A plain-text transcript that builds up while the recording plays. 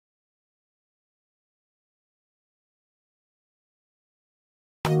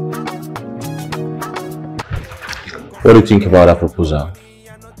What do you think about that proposal?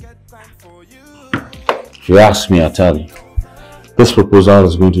 If you ask me, I'll tell you. This proposal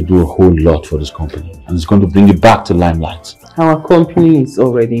is going to do a whole lot for this company, and it's going to bring it back to limelight. Our company is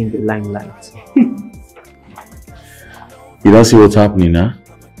already in the limelight. You don't see what's happening now?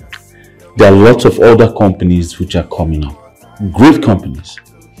 There are lots of other companies which are coming up. Great companies.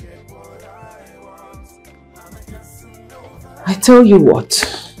 I tell you what,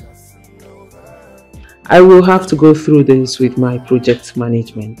 I will have to go through this with my project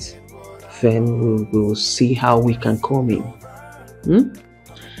management. Then we will see how we can come in.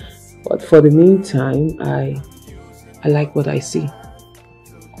 But for the meantime, I like what I see.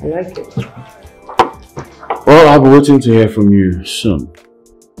 I like it. Well, I'll be waiting to hear from you soon,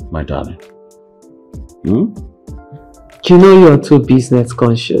 my darling. You know you're too business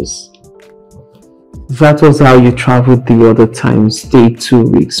conscious. That was how you traveled the other time, stayed 2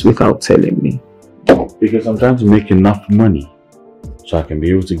 weeks without telling me. Because I'm trying to make enough money so I can be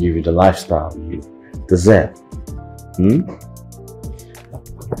able to give you the lifestyle you deserve.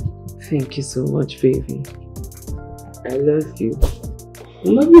 Thank you so much, baby. I love you. I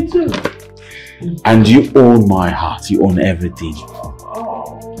love you too. And you own my heart. You own everything.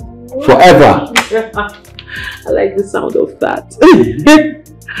 Forever. I like the sound of that.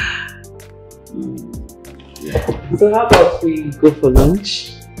 So how about we go for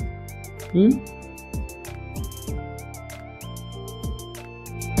lunch?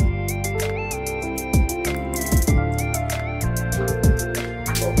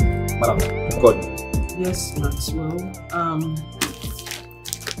 Madam, God. Yes, Maxwell.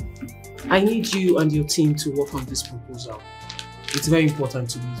 I need you and your team to work on this proposal. It's very important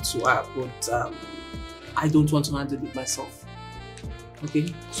to me but I don't want to handle it myself.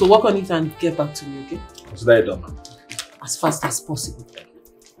 Okay? So work on it and get back to me, okay? Consider it done, ma'am. As fast as possible.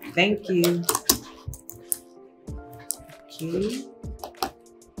 Thank you. Okay.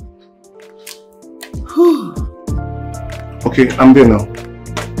 Okay, I'm there now.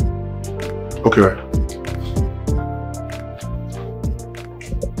 Okay, right.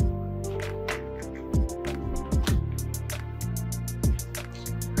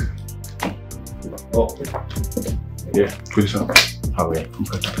 Oh, yeah. Good, sir. How are you?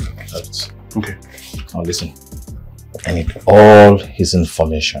 Okay. Now listen. I need all his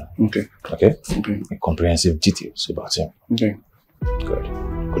information. Okay. Okay? Okay. Comprehensive details about him. Okay. Good.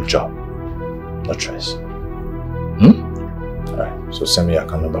 Good job. No stress. Alright, so send me your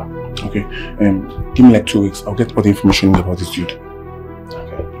account number. Okay. Give me like 2 weeks. I'll get all the information about this dude.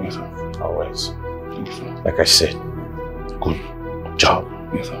 Okay. Yes, sir. Always. Thank you, sir. Like I said, good job.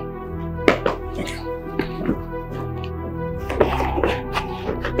 Yes, sir. Thank you.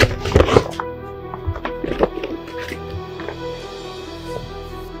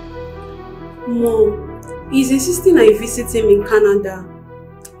 Mom, he's insisting I visit him in Canada.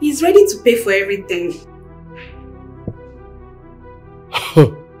 He's ready to pay for everything.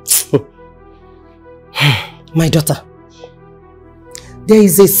 My daughter, there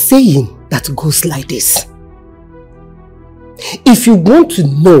is a saying that goes like this. If you want to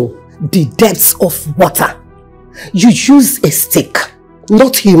know the depths of water, you use a stick,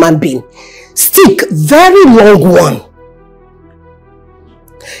 not human being. Stick, very long one.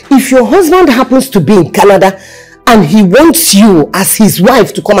 If your husband happens to be in Canada and he wants you as his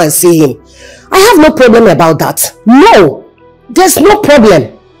wife to come and see him, I have no problem about that. No, there's no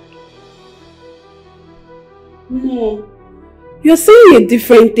problem. No, you're saying a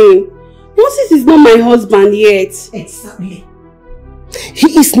different thing. Moses is not my husband yet. Exactly.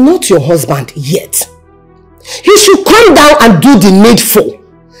 He is not your husband yet. He should come down and do the needful.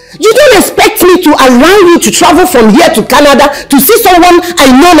 You don't expect me to allow you to travel from here to Canada to see someone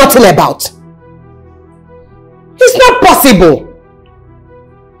I know nothing about. It's not possible.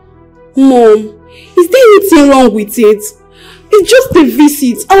 Mom, is there anything wrong with it? It's just a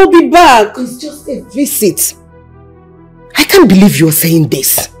visit. I'll be back. It's just a visit. I can't believe you're saying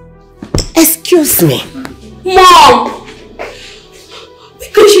this. Excuse me. Mom! Why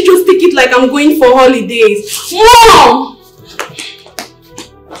can't you just take it like I'm going for holidays? Mom!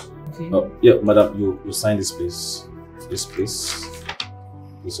 Oh, yeah, madam, you sign this, please. This, please.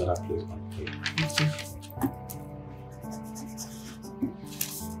 This other, please.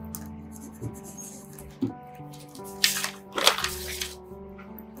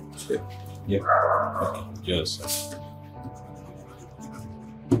 Okay. Yeah. Okay. Yes.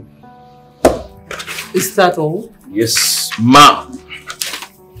 Is that all? Yes, ma'am.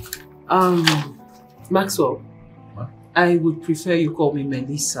 Maxwell, Huh? I would prefer you call me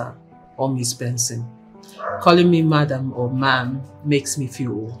Melissa or Miss Benson. Calling me madam or ma'am makes me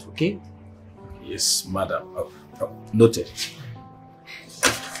feel old, okay? Yes, madam. Oh, Noted.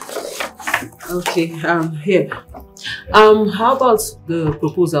 Okay, here. How about the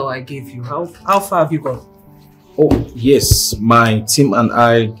proposal I gave you? How far have you gone? Oh, yes. My team and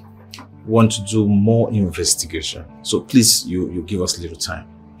I want to do more investigation. So please, you give us a little time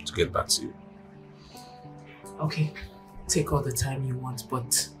to get back to you. Okay. Take all the time you want,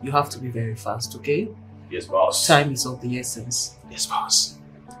 but you have to be very fast, okay? Yes, boss. Time is of the essence. Yes, boss.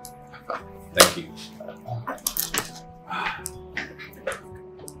 Thank you.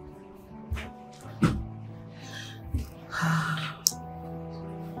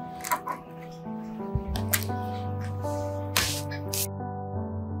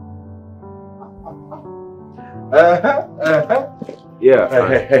 Yeah.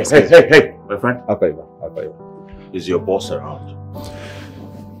 Hey, my friend. I'll call you. Is your boss around?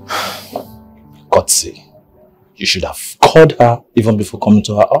 God's sake. You should have called her even before coming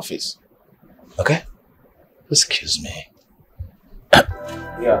to her office. Okay? Excuse me.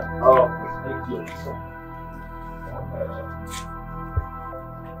 Yeah. Oh, thank you.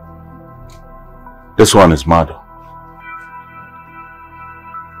 This one is Mado.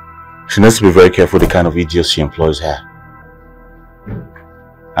 She needs to be very careful the kind of idiots she employs here.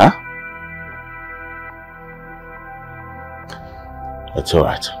 Huh? It's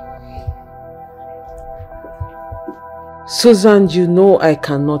alright. Susan, you know I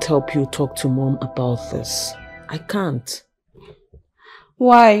cannot help you talk to Mom about this. I can't.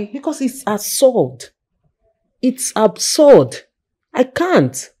 Why? Because it's absurd. It's absurd. I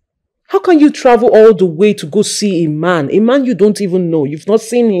can't. How can you travel all the way to go see a man you don't even know? You've not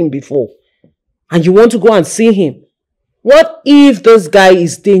seen him before. And you want to go and see him? What if this guy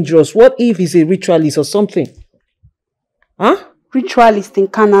is dangerous? What if he's a ritualist or something? Huh? Ritualist in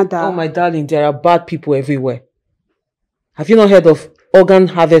Canada. Oh my darling, there are bad people everywhere. Have you not heard of organ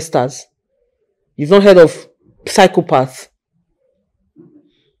harvesters? You've not heard of psychopaths?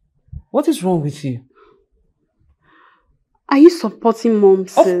 What is wrong with you? Are you supporting Mom,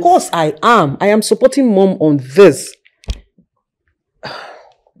 sis? Of course I am. I am supporting Mom on this.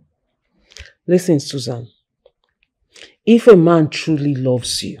 Listen, Susan. If a man truly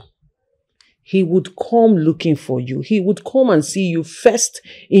loves you, he would come looking for you. He would come and see you first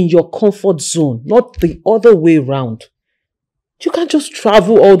in your comfort zone, not the other way around. You can't just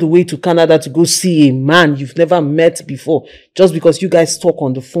travel all the way to Canada to go see a man you've never met before just because you guys talk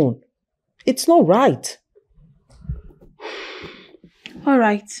on the phone. It's not right.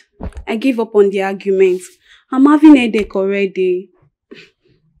 Alright, I give up on the argument. I'm having a headache already.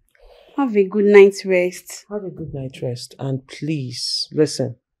 Have a good night's rest. Have a good night's rest. And please,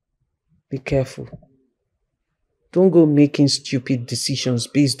 listen, be careful. Don't go making stupid decisions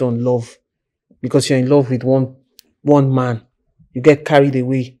based on love. Because you're in love with one man. You get carried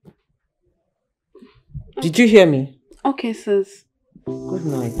away. Did you hear me? Okay, sis. Good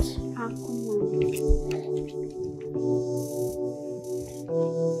night. Come on.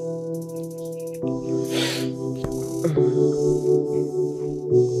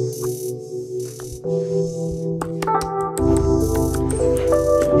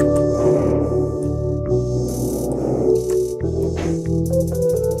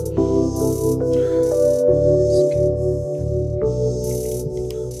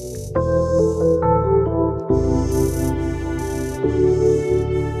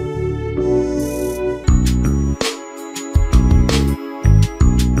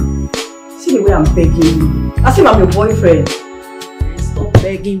 I'm begging you. As if I'm your boyfriend. Stop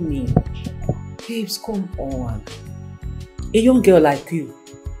begging me. Babes, come on. A young girl like you,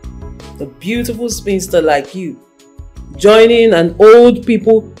 a beautiful spinster like you, joining an old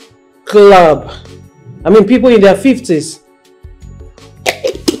people club. I mean, people in their 50s.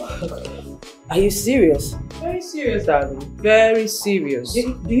 Are you serious? Very serious, darling. Very serious.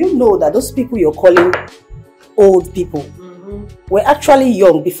 Do you know that those people you're calling old people were actually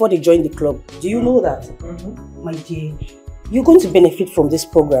young before they joined the club? Do you know that? My dear, you're going to benefit from this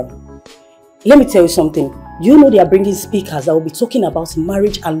program. Let me tell you something. Do you know they are bringing speakers that will be talking about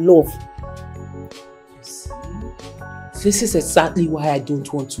marriage and love? This is exactly why I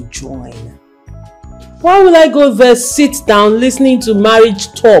don't want to join. Why will I go there, sit down, listening to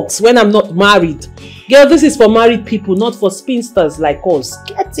marriage talks when I'm not married? Girl, this is for married people, not for spinsters like us.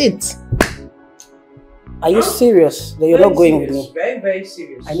 Get it? Are you serious that you're not going with me? Very, very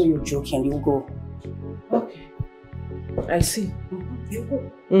serious. I know you're joking. You go. Okay. I see. You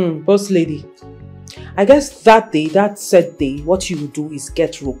go. Boss lady. I guess that day, that said day, what you will do is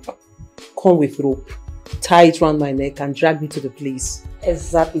get rope. Come with rope. Tie it around my neck and drag me to the place.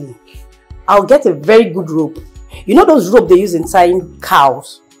 Exactly. I'll get a very good rope. You know those rope they use in tying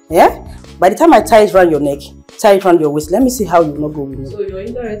cows? Yeah? By the time I tie it around your neck, tie it around your waist. Let me see how you will not go with me. So you're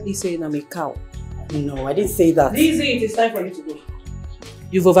indirectly saying I'm a cow? No, I didn't say that. Lizzie, it is time for you to go.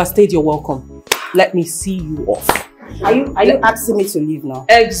 You've overstayed your welcome. Let me see you off. Are you asking me to leave now?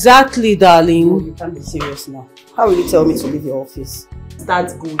 Exactly, darling. No, you can't be serious now. How will you tell me to leave your office?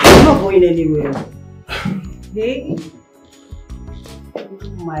 That's good. I'm not going anywhere. Hey. Oh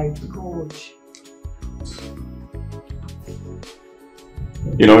my God.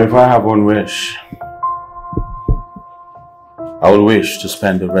 You know, if I have one wish, I would wish to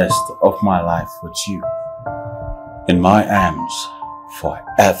spend the rest of my life with you, in my arms,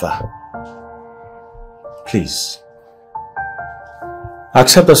 forever. Please,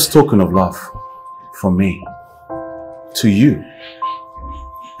 accept this token of love from me to you,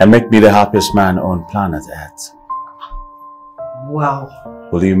 and make me the happiest man on planet Earth. Wow.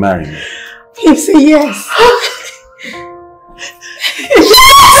 Will you marry me? Please say yes.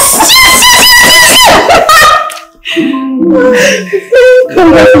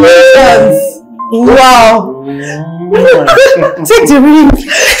 Congratulations. Wow. Take the ring.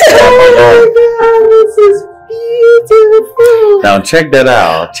 Oh my God, this is beautiful. now check that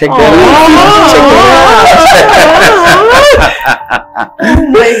out. Check that out. Oh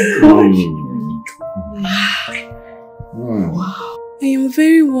my God. I am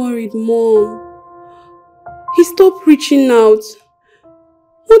very worried, Mom. He stopped reaching out.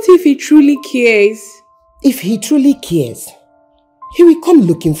 What if he truly cares? If he truly cares, he will come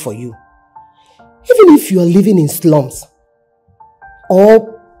looking for you. Even if you are living in slums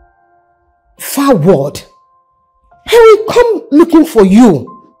or far ward, he will come looking for you.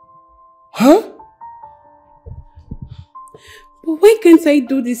 Huh? But why can't I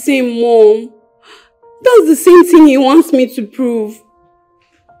do the same, Mom? That's the same thing he wants me to prove.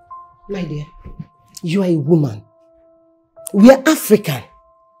 My dear, you are a woman. We are African.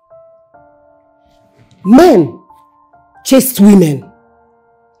 Men chase women,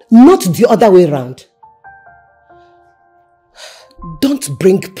 not the other way around. Don't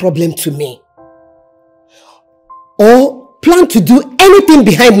bring problem to me. Or plan to do anything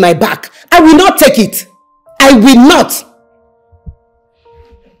behind my back. I will not take it. I will not.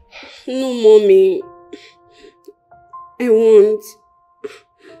 No, Mommy. I won't.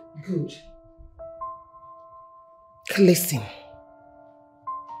 Good. Listen.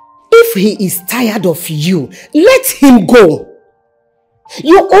 If he is tired of you, let him go.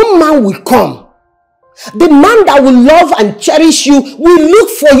 Your own man will come. The man that will love and cherish you will look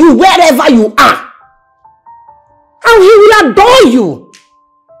for you wherever you are. And he will adore you.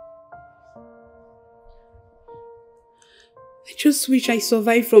 I just wish I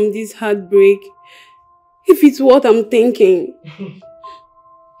survived from this heartbreak. If it's what I'm thinking.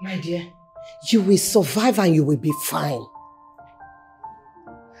 My dear, you will survive and you will be fine.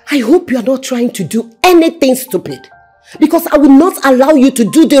 I hope you are not trying to do anything stupid, because I will not allow you to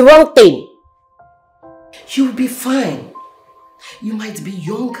do the wrong thing. You will be fine. You might be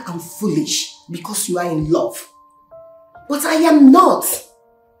young and foolish because you are in love. But I am not.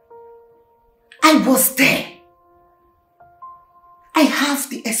 I was there. I have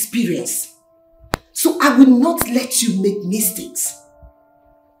the experience. So I will not let you make mistakes.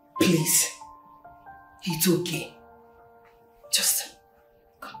 Please. It's okay. Just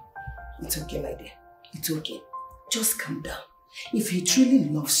come. It's okay, my dear. It's okay. Just calm down. If he truly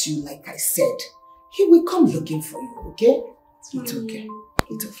loves you, like I said, he will come looking for you, okay? It's okay.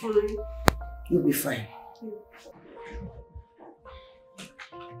 It's okay. You'll be fine.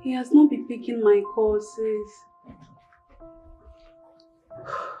 He has not been picking my calls, sis.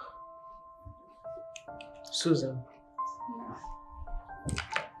 Susan,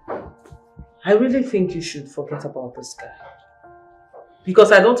 I really think you should forget about this guy.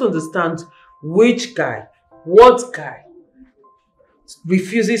 Because I don't understand which guy, what guy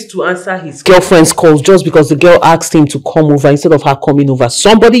refuses to answer his girlfriend's calls just because the girl asked him to come over instead of her coming over.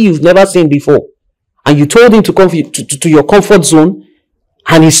 Somebody you've never seen before. And you told him to come to your comfort zone,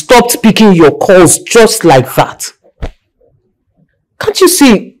 and he stopped picking your calls just like that. Can't you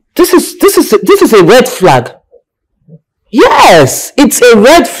see? This is a red flag. Yes, it's a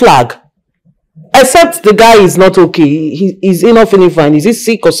red flag. Except the guy is not okay. He's not feeling fine. Is he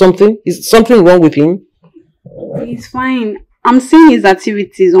sick or something? Is something wrong with him? He's fine. I'm seeing his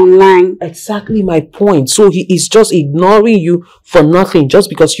activities online. Exactly my point. So he is just ignoring you for nothing just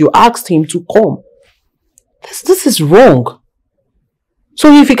because you asked him to come. This is wrong.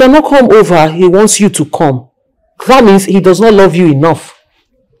 So if he cannot come over, he wants you to come. That means he does not love you enough.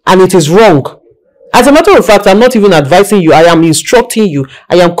 And it is wrong. As a matter of fact, I'm not even advising you. I am instructing you.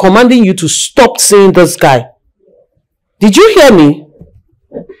 I am commanding you to stop seeing this guy. Did you hear me?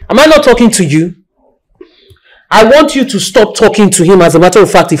 Am I not talking to you? I want you to stop talking to him. As a matter of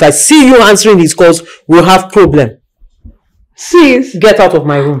fact, if I see you answering his calls, we'll have problem. Sis. Get out of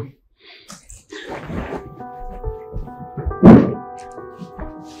my room.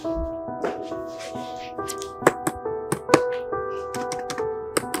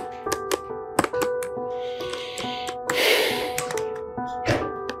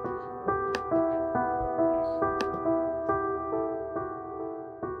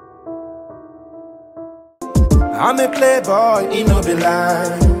 I'm a playboy, it no be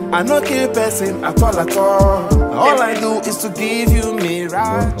lie. I no kill person at all at all. All I do is to give you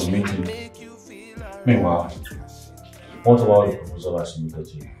mirage. Meanwhile, what about the proposal I submitted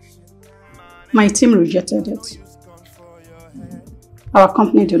to you? My team rejected it. Our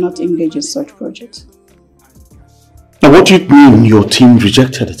company do not engage in such projects. Now, what do you mean your team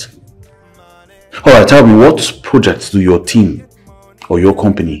rejected it? Alright, tell me, what projects do your team or your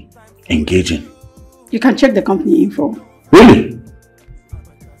company engage in? You can check the company info. Really?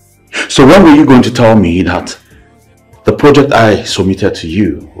 So when were you going to tell me that the project I submitted to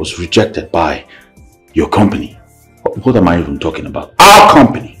you was rejected by your company? What am I even talking about? Our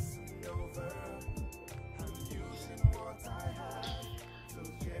company!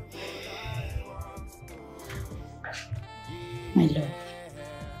 My love,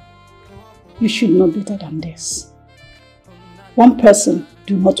 you should know better than this. One person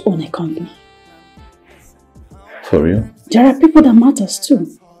do not own a company. For real? There are people that matters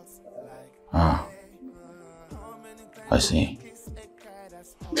too. Ah, I see.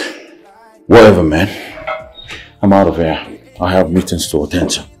 Whatever, man. I'm out of here. I have meetings to attend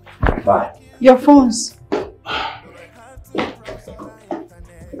to. Bye. Your phones.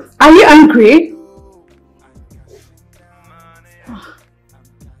 Are you angry?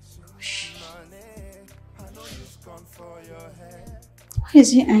 Why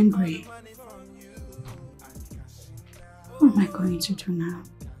is he angry? What am I going to do now?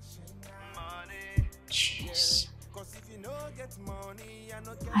 Jeez.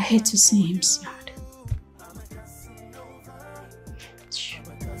 I hate to see him sad.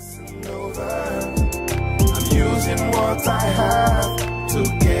 I'm using what I have to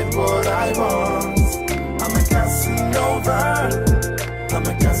get what I want. I'm a Casanova. I'm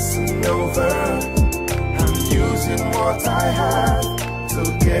a Casanova. I'm using what I have to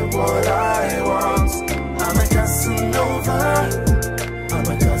get what I want. I'm a Casanova. I'm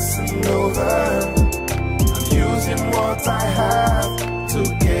a Casanova. I'm using what I have to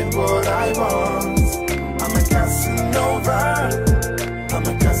get what I want. I'm a Casanova. I'm a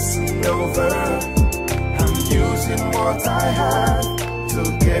Casanova. I'm using what I have to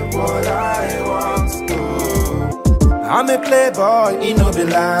get what I want. Ooh. I'm a playboy, it no be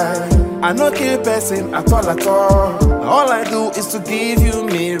lie. I no kill person at all at all. All I do is to give you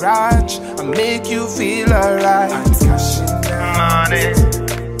mirage and make you feel alright. I'm cashing money.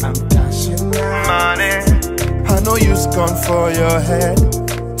 I'm cashing money. I know you scorn for your head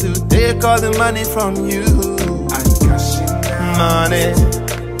to take all the money from you. I'm cashing money.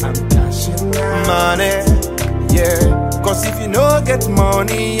 I'm cashing money. Yeah, cause if you no get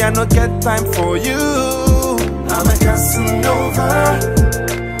money, I no get time for you. I'm a Casanova.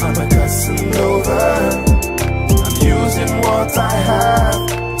 I'm a Casanova. I'm using what I have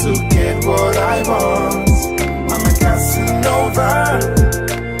to get what I want. I'm a Casanova.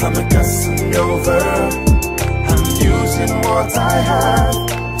 I'm a Casanova. I'm using what I have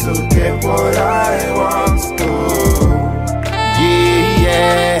to get what I want. Oh,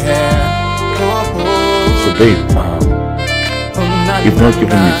 yeah. So babe, you've not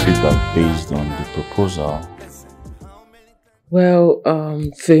given me feedback based on the proposal. Well,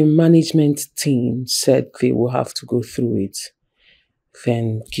 the management team said they will have to go through it,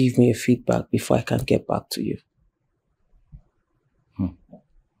 then give me a feedback before I can get back to you.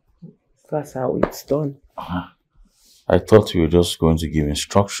 That's how it's done. I thought you were just going to give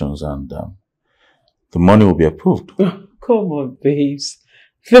instructions and the money will be approved. Come on, babes.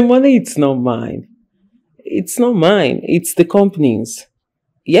 The money, it's not mine. It's not mine. It's the company's.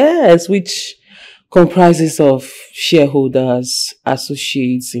 Yes, which comprises of shareholders,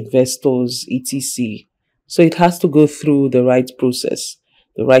 associates, investors, etc. So it has to go through the right process,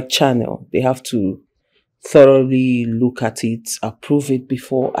 the right channel. They have to thoroughly look at it, approve it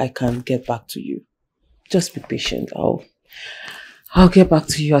before I can get back to you. Just be patient. I'll get back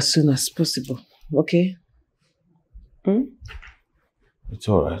to you as soon as possible. Okay? It's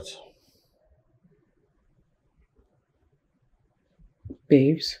alright.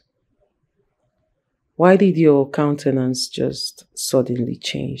 Babes, why did your countenance just suddenly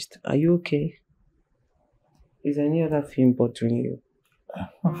change? Are you okay? Is any other thing bothering you?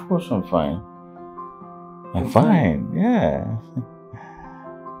 Of course I'm fine. I'm fine, yeah.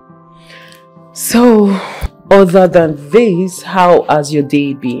 So, other than this, how has your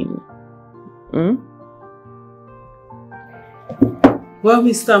day been? Well,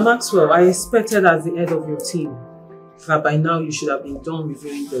 Mr. Maxwell, I expected as the head of your team that by now you should have been done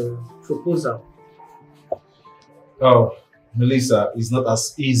reviewing the proposal. Oh, Melissa, it's not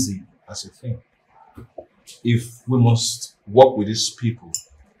as easy as you think. If we must work with these people,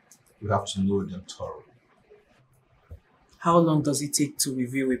 we have to know them thoroughly. How long does it take to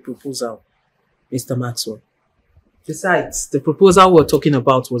review a proposal, Mr. Maxwell? Besides, the proposal we're talking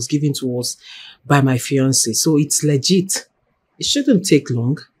about was given to us by my fiancé, so it's legit. It shouldn't take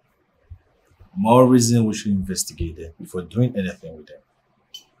long. More reason we should investigate them before doing anything with them.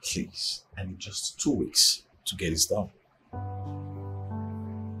 Please, I need just 2 weeks to get this done.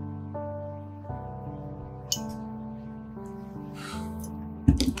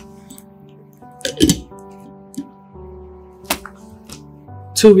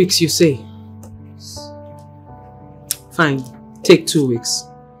 Two weeks, you say? Fine, take 2 weeks.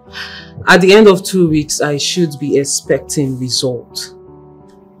 At the end of 2 weeks, I should be expecting result.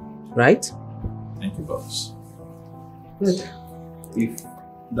 Right? Thank you, boss. Good. If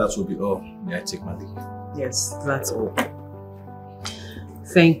that will be all, may I take my leave? Yes, that's all.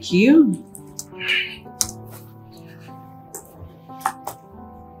 Thank you.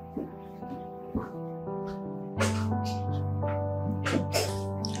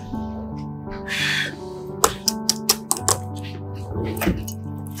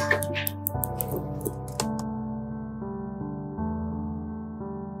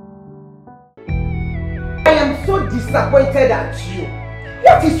 Disappointed at you.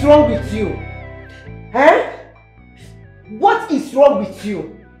 What is wrong with you? Eh? What is wrong with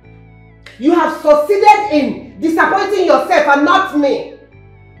you? You have succeeded in disappointing yourself and not me.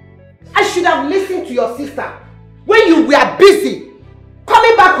 I should have listened to your sister when you were busy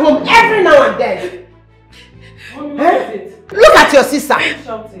coming back home every now and then. Eh? Look at your sister.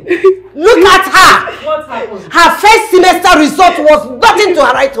 Look at her. What happened? Her first semester result was nothing to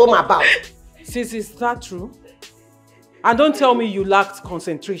write home about. Sis, is that true? And don't tell me you lacked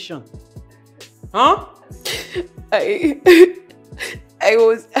concentration. Huh? I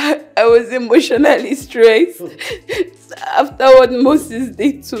was emotionally stressed. After what Moses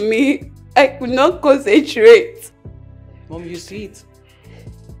did to me, I could not concentrate. Mom, you see it?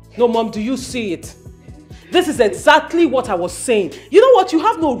 No, Mom, do you see it? This is exactly what I was saying. You know what? You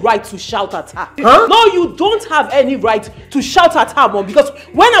have no right to shout at her. Huh? No, you don't have any right to shout at her, Mom, because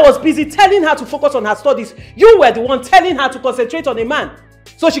when I was busy telling her to focus on her studies, you were the one telling her to concentrate on a man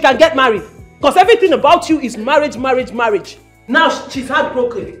so she can get married. Because everything about you is marriage, marriage, marriage. Now she's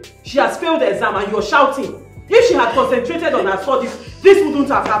heartbroken. She has failed the exam and you're shouting. If she had concentrated on her studies, this wouldn't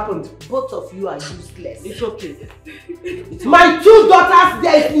have happened. Both of you are useless. It's okay. My 2 daughters,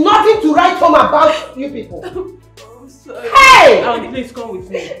 there is nothing to write home about you people. I'm sorry. Hey! Please come with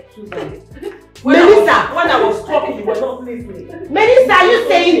me, Susan. Melissa! When I was talking, you were not listening. Melissa, are you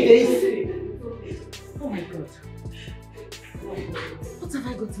saying this? Oh my God. What have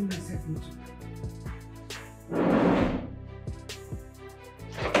I gotten myself into?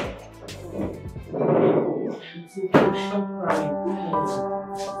 Stop crying.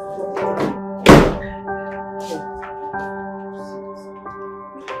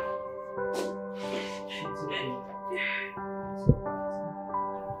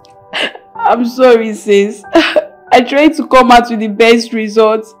 I'm sorry, sis. I tried to come out with the best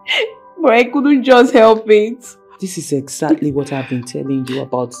results, but I couldn't just help it. This is exactly what I've been telling you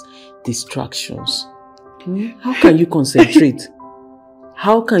about distractions. How can you concentrate?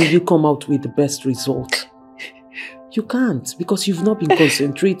 How can you come out with the best result? You can't, because you've not been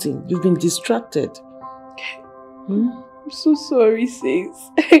concentrating. You've been distracted. I'm so sorry,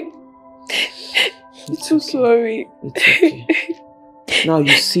 sis. I'm so sorry. It's okay. Now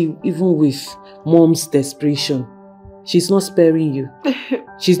you see, even with Mom's desperation, she's not sparing you.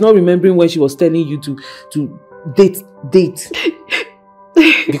 She's not remembering when she was telling you to date.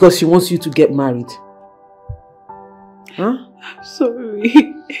 Because she wants you to get married. Huh? I'm sorry.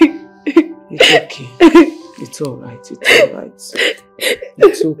 It's okay. It's alright. It's alright.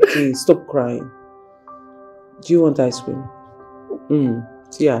 It's okay. Stop crying. Do you want ice cream?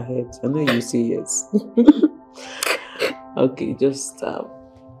 See her head. I know you say yes. Okay, just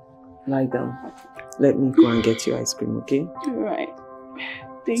lie down. Let me go and get you ice cream, okay? Alright.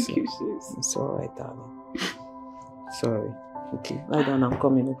 Thank you, sis. It's alright, darling. Sorry. Okay, lie down. I'm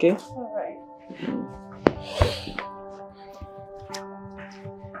coming, okay? Alright.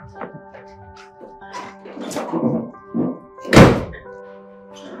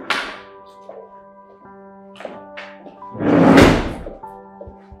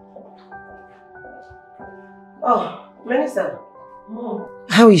 Mom.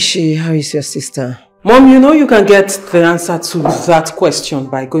 How is she? How is your sister? Mom, you know you can get the answer to that question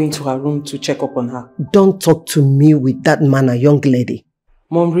by going to her room to check up on her. Don't talk to me with that manner, young lady.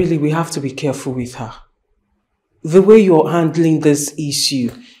 Mom, really, we have to be careful with her. The way you're handling this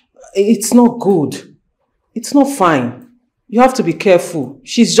issue, it's not good. It's not fine. You have to be careful.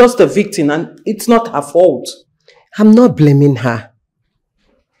 She's just a victim and it's not her fault. I'm not blaming her.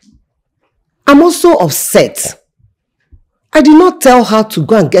 I'm also upset. I did not tell her to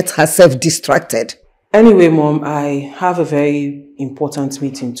go and get herself distracted. Anyway, Mom, I have a very important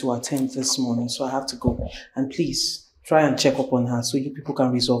meeting to attend this morning, so I have to go. And please, try and check up on her so you people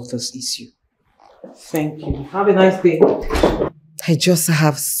can resolve this issue. Thank you. Have a nice day. I just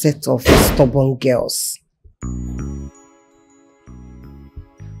have a set of stubborn girls.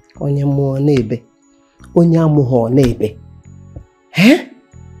 Eh?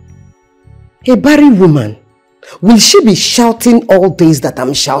 A barren woman. Will she be shouting all days that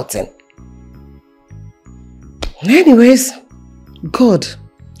I'm shouting? Anyways, God,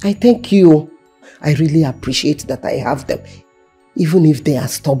 I thank you. I really appreciate that I have them, even if they are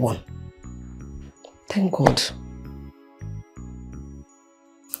stubborn. Thank God.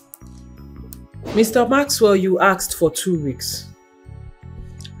 Mr. Maxwell, you asked for 2 weeks.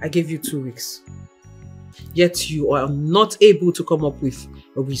 I gave you 2 weeks. Yet you are not able to come up with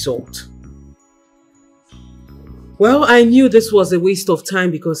a result. Well, I knew this was a waste of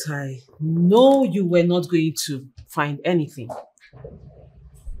time because I know you were not going to find anything.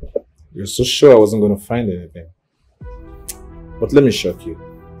 You're so sure I wasn't going to find anything. But let me shock you.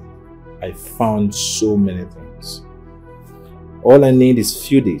 I found so many things. All I need is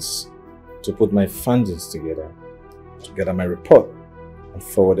few days to put my findings together, to gather my report and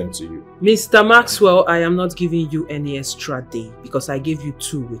forward them to you. Mr. Maxwell, I am not giving you any extra day because I gave you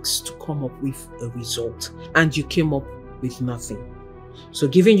 2 weeks to come up with a result and you came up with nothing. So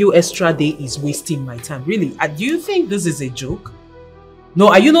giving you extra day is wasting my time. Really, do you think this is a joke? No,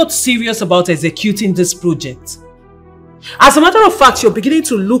 are you not serious about executing this project? As a matter of fact, you're beginning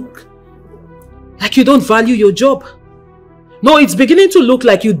to look like you don't value your job. No, it's beginning to look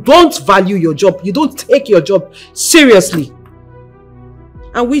like you don't value your job. You don't take your job seriously.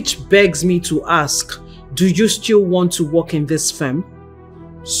 And which begs me to ask, do you still want to work in this firm?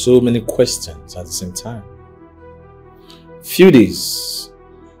 So many questions at the same time. Few days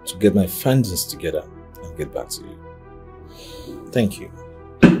to get my findings together and get back to you. Thank you.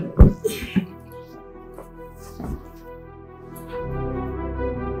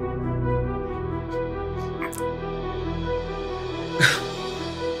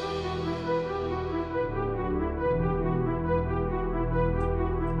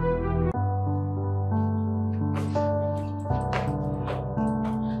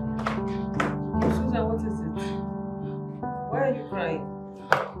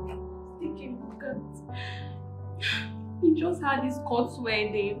 Had this court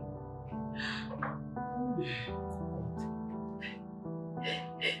wedding.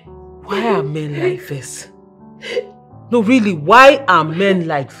 Why are men like this? No, really, why are men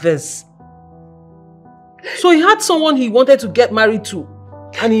like this? So he had someone he wanted to get married to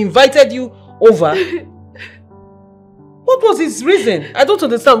and he invited you over. What was his reason? I don't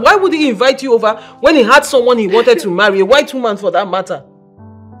understand. Why would he invite you over when he had someone he wanted to marry, a white woman for that matter?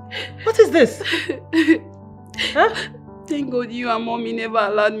 What is this? Huh? Thank God you and mommy never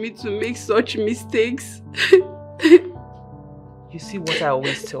allowed me to make such mistakes. You see what I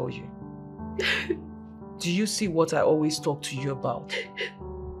always tell you? Do you see what I always talk to you about?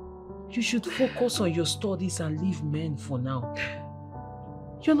 You should focus on your studies and leave men for now.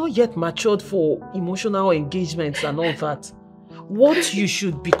 You're not yet matured for emotional engagements and all that. What you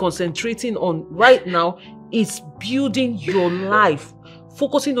should be concentrating on right now is building your life.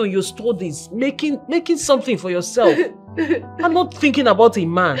 Focusing on your studies, making something for yourself. I'm not thinking about a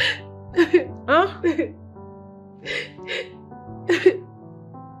man. Huh?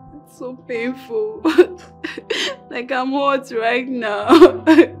 It's so painful. Like I'm hot right now.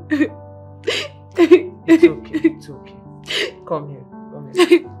 It's okay, it's okay. Come here, come here.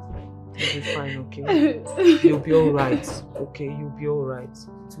 You'll be fine, okay? You'll be alright, okay? You'll be alright.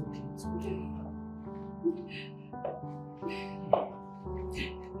 It's okay, it's okay.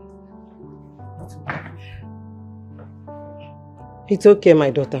 It's okay,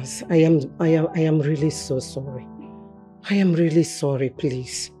 my daughters. I am really so sorry. I am really sorry,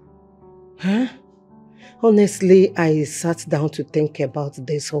 please. Huh? Honestly, I sat down to think about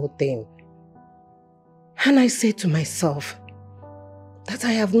this whole thing. And I said to myself that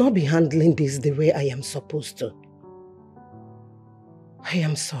I have not been handling this the way I am supposed to. I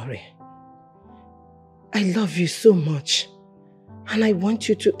am sorry. I love you so much. And I want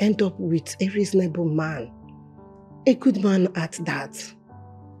you to end up with a reasonable man. A good man at that.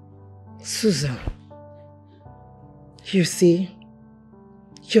 Susan, you see,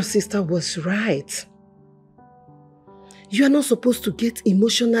 your sister was right. You are not supposed to get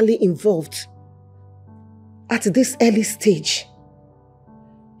emotionally involved at this early stage.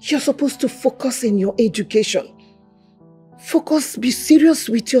 You're supposed to focus in your education. Focus, be serious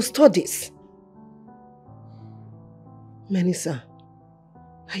with your studies. Melissa,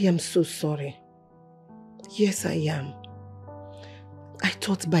 I am so sorry. Yes, I am. I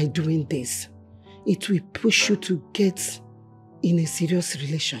thought by doing this, it will push you to get in a serious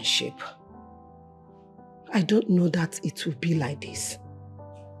relationship. I don't know that it will be like this.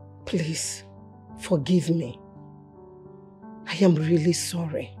 Please, forgive me. I am really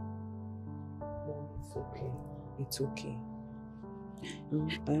sorry. It's okay. It's okay.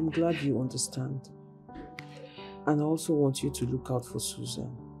 I am glad you understand. And I also want you to look out for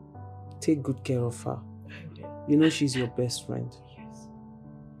Susan. Take good care of her. You know she's your best friend. Yes.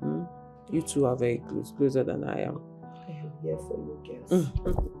 You two are very close, closer than I am. I am here for you, girls.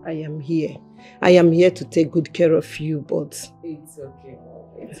 I am here. I am here to take good care of you, but... It's okay.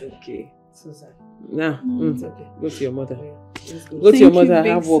 It's okay. Susan. Nah, It's okay. go to your mother. Go to your mother, I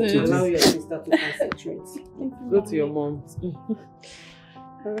have work to do. Allow your sister to concentrate. Go to your mom.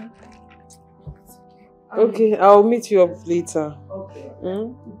 Okay, I'll meet you up later. Okay.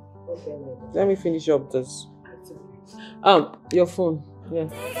 Okay, let me finish up this. Your phone. Yeah.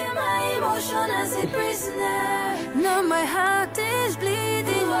 Taking my emotion as a prisoner. Now my heart is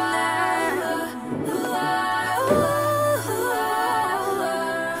bleeding now.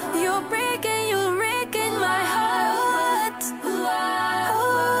 You're breaking my heart.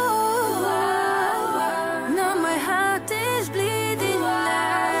 Now my heart is bleeding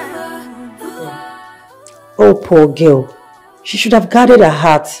now. Oh, poor girl. She should have guarded her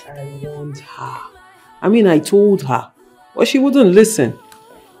heart. I warned her. I mean, I told her. But she wouldn't listen.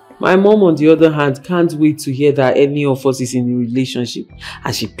 My mom, on the other hand, can't wait to hear that any of us is in a relationship.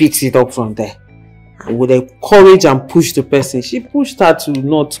 And she picks it up from there. And with the courage and push the person, she pushed her to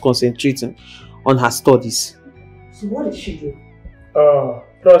not concentrate on her studies. So what did she do?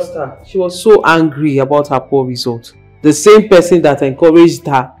 Trust her. She was so angry about her poor result. The same person that encouraged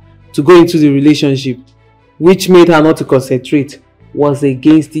her to go into the relationship, which made her not to concentrate, was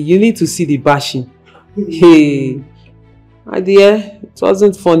against it. You need to see the bashing. Hey, my dear, it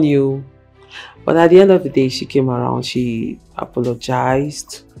wasn't funny. But at the end of the day, she came around. She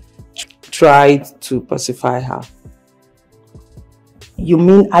apologized, tried to pacify her. You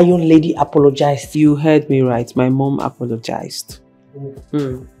mean Iron Lady apologized? You heard me right. My mom apologized.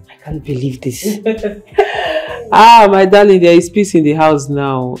 I can't believe this. My darling, there is peace in the house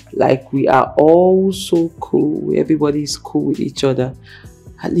now. Like, we are all so cool. Everybody is cool with each other.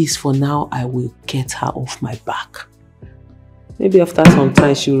 At least for now, I will get her off my back. Maybe after some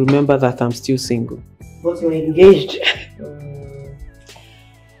time, she'll remember that I'm still single. But you're engaged.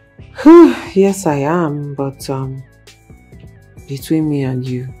 Yes, I am. But between me and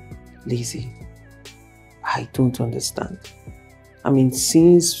you, Lizzie, I don't understand. I mean,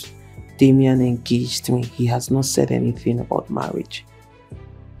 since Damien engaged me, he has not said anything about marriage.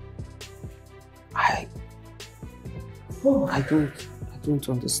 I don't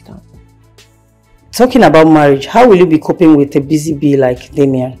understand. Talking about marriage, how will you be coping with a busy bee like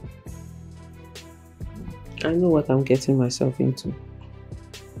Damien? I know what I'm getting myself into.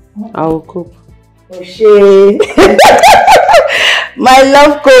 I will cope. Oh, shit. My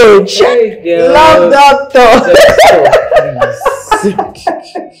love coach. Hey, love doctor.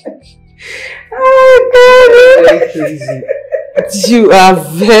 Oh, God. Very crazy. You are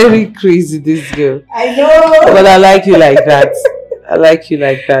very crazy, this girl. I know. But I like you like that. I like you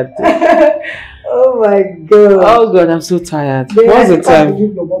like that. Oh my God. Oh God, I'm so tired. What's the time?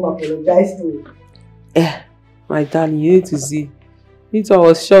 Your mom apologized to. Yeah, my darling, you need to see. Me too, I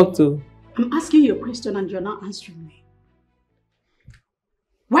was shocked too. I'm asking you a question and you're not answering me.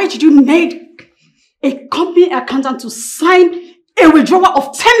 Why did you need a company accountant to sign a withdrawal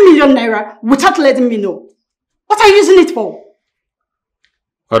of 10 million naira without letting me know? What are you using it for?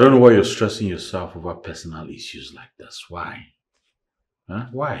 I don't know why you're stressing yourself over personal issues like this. Why? Huh?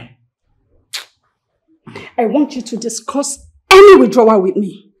 Why? I want you to discuss any withdrawal with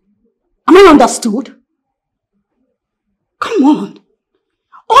me. Am I understood? Come on.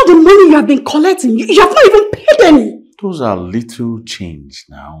 All the money you have been collecting, you have not even paid any. Those are little change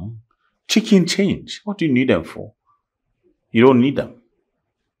now. Chicken change. What do you need them for? You don't need them.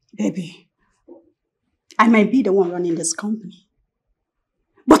 Baby, I might be the one running this company.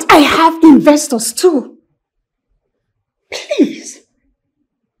 But I have investors too. Please.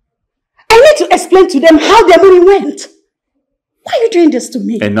 I need to explain to them how their money went. Why are you doing this to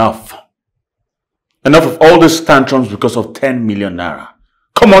me? Enough. Enough of all these tantrums because of 10 million naira.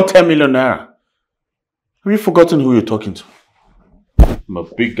 Come on, 10 million naira. Have you forgotten who you're talking to? I'm a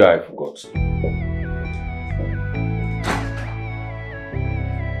big guy, I forgot.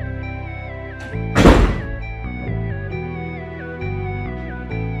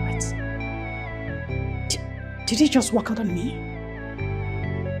 Did he just walk out on me?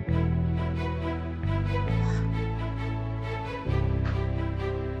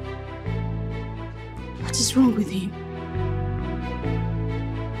 What is wrong with him?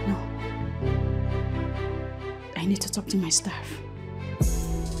 No. I need to talk to my staff.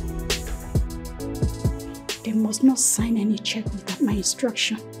 They must not sign any check without my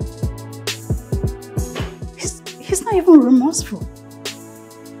instruction. He's not even remorseful.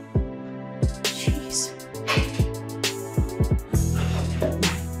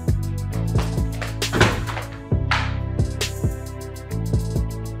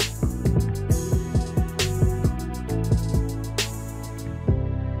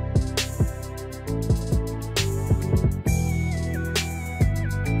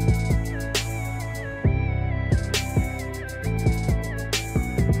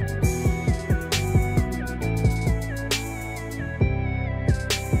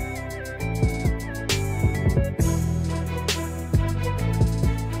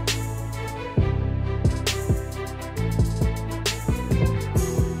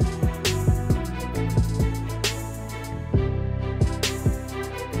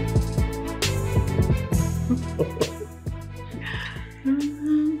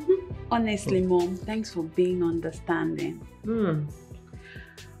 Honestly, Mom, thanks for being understanding.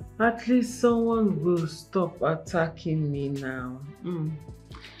 At least someone will stop attacking me now.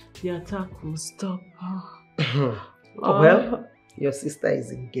 The attack will stop. Well, your sister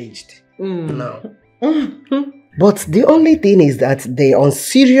is engaged now. But the only thing is that the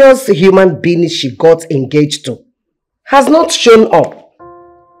unserious human being she got engaged to has not shown up.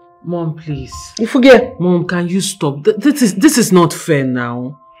 Mom, please. You forget. Mom, can you stop? This is not fair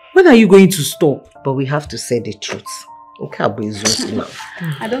now. When are you going to stop? But we have to say the truth.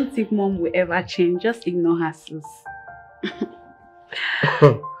 I don't think Mom will ever change. Just ignore her, sis.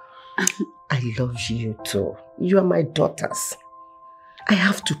 I love you too. You are my daughters. I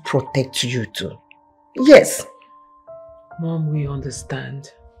have to protect you too. Yes. Mom, we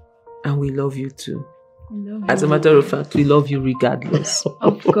understand. And we love you too. Love As a matter of fact, we love you regardless.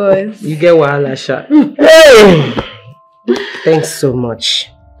 Of course. You get wahala, Sha. Hey! Thanks so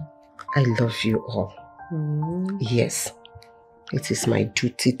much. I love you all. Yes. It is my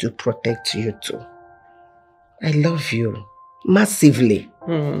duty to protect you too. I love you massively.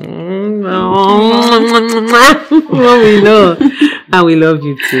 Mom, we know. And we love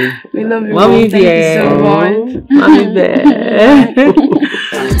you too. We love you, Mommy. Thank you so much. Mommy there.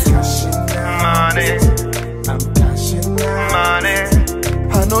 I'm cashing money.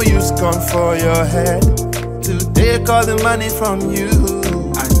 I know you gone for your head to take all the money from you.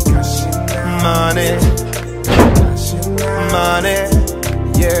 I'm cashing money,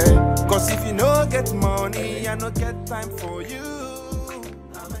 yeah. Cause if you no get money, I no get time for you.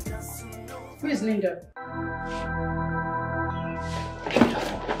 Who is Linda?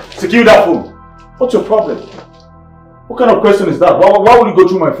 Secure that phone. What's your problem? What kind of question is that? Why will you go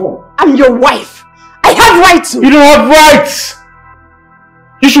through my phone? I'm your wife. I have rights. You don't have rights.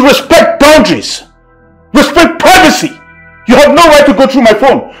 You should respect boundaries. Respect privacy. You have no right to go through my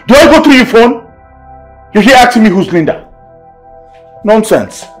phone. Do I go through your phone? You're here asking me who's Linda.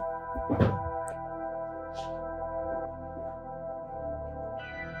 Nonsense.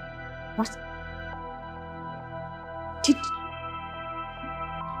 What? Did...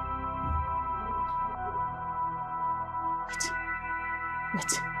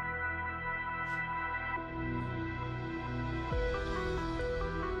 Wait.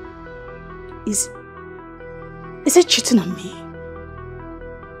 Is it cheating on me?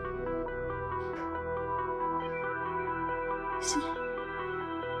 Is it?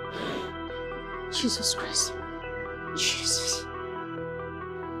 Jesus Christ. Jesus.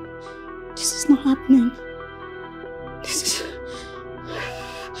 This is not happening. This is...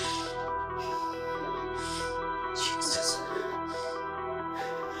 Jesus.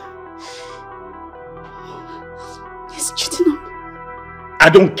 He's cheating on me. I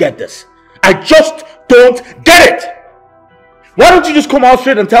don't get this. I just don't get it. Why don't you just come out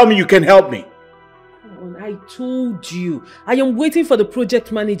straight and tell me you can help me? I told you. I am waiting for the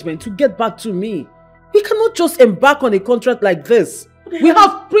project management to get back to me. We cannot just embark on a contract like this. We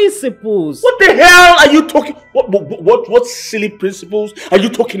have principles. What the hell are you talking? What silly principles are you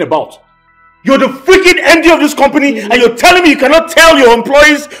talking about? You're the freaking MD of this company and you're telling me you cannot tell your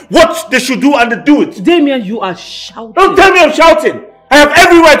employees what they should do and they do it. Damien, you are shouting. Don't tell me I'm shouting. I have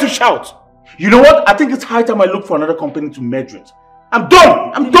every right to shout. You know what? I think it's high time I look for another company to merge with. I'm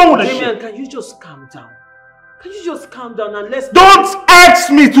done. I'm done with this shit. Damien, can you just calm down? Can you just calm down and let's... Don't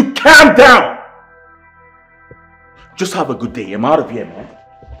ask me to calm down. Just have a good day. I'm out of here, man.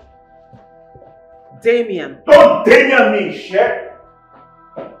 Damien. Don't Damien me, shit.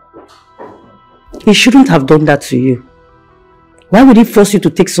 He shouldn't have done that to you. Why would he force you to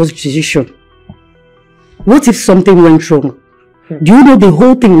take such a decision? What if something went wrong? Do you know the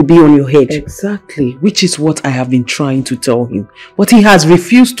whole thing will be on your head? Exactly, which is what I have been trying to tell him. But he has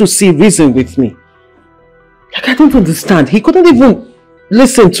refused to see reason with me. Like, I don't understand. He couldn't even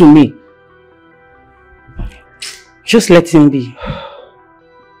listen to me. Just let him be.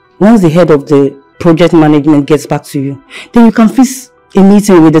 Once the head of the project management gets back to you, then you can fix a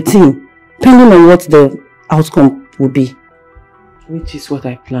meeting with the team, depending on what the outcome will be. Which is what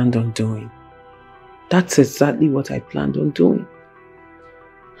I planned on doing. That's exactly what I planned on doing.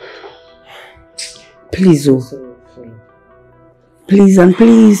 Please, oh. Please and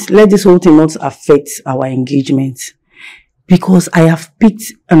please, let this whole thing not affect our engagement. Because I have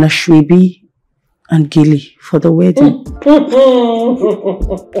picked an Ashwebi and Gilly for the wedding.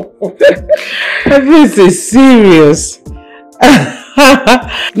 This is serious.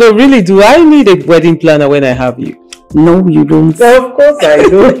 No, really, do I need a wedding planner when I have you? No, you don't. Of course I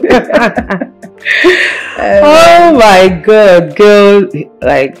do. Oh my God, girl.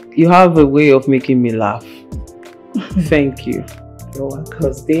 Like, you have a way of making me laugh. Thank you.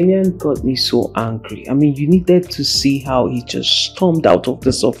 Because Damien got me so angry. I mean, you needed to see how he just stormed out of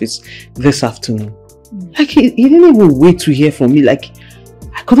this office this afternoon. Like, he didn't even wait to hear from me. Like,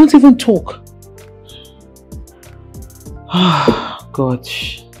 I couldn't even talk. Oh, God.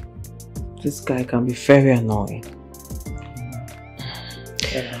 This guy can be very annoying.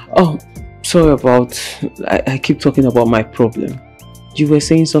 Oh, sorry about... I keep talking about my problem. You were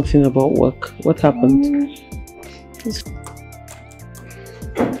saying something about work. What happened?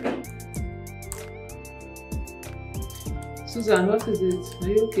 Susan, what is it? Are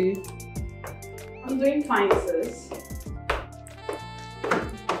you okay? I'm doing fine, sis.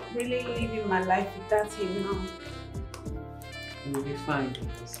 Really living my life without him now. You'll be fine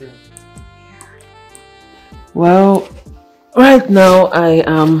with yourself. Well, right now I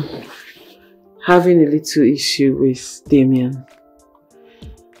am having a little issue with Damien.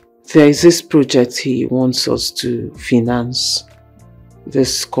 There is this project he wants us to finance,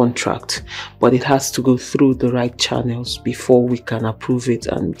 this contract, but it has to go through the right channels before we can approve it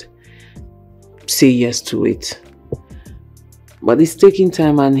and say yes to it. But it's taking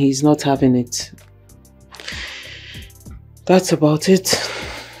time and he's not having it. That's about it.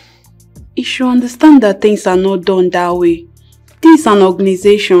 You should understand that things are not done that way. This is an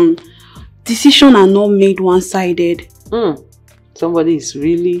organization. Decisions are not made one-sided. Somebody is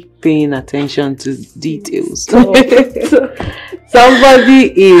really paying attention to details.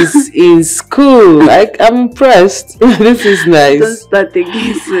 Somebody is in school. Like, I'm impressed. This is nice. Don't start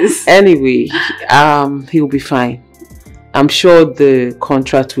against this. Anyway, he'll be fine. I'm sure the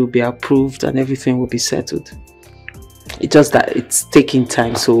contract will be approved and everything will be settled. It's just that it's taking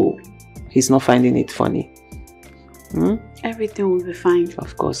time, so he's not finding it funny. Everything will be fine.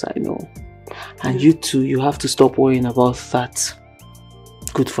 Of course, I know. And you too, you have to stop worrying about that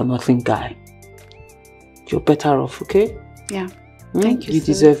good-for-nothing guy. You're better off, okay? Yeah. Thank you, You sis.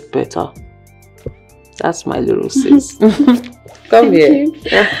 deserve better. That's my little sis. Come Thank here. you.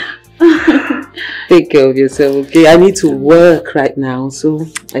 Take care of yourself, okay? I need to work right now, so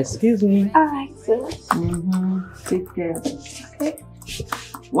excuse me. Alright, sis. Take care. Okay.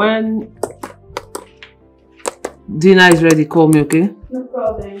 When dinner is ready, call me, okay? No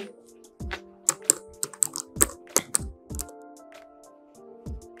problem.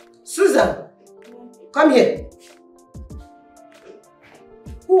 Susan, come here.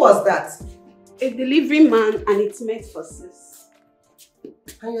 Who was that? A delivery man, and it's meant for sis.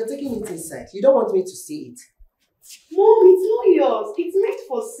 And you're taking it inside. You don't want me to see it. Mom, it's not yours. It's meant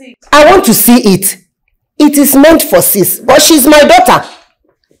for sis. I want to see it. It is meant for sis, but she's my daughter.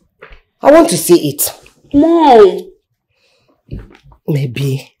 I want to see it. Mom.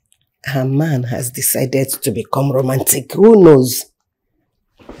 Maybe her man has decided to become romantic. Who knows?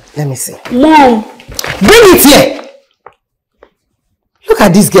 Let me see. Mom. Bring it here. Look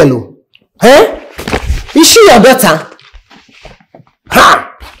at this girl. Huh? Is she your daughter?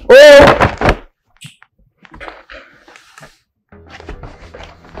 Ha! Oh!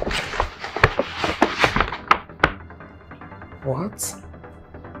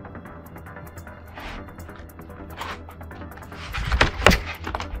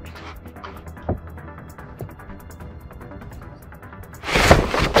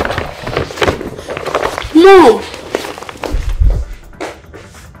 Mom!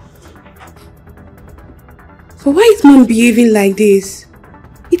 But why is Mom behaving like this?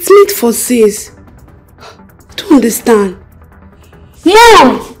 It's meant for sis. I don't understand.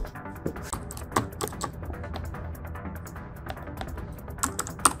 Mom!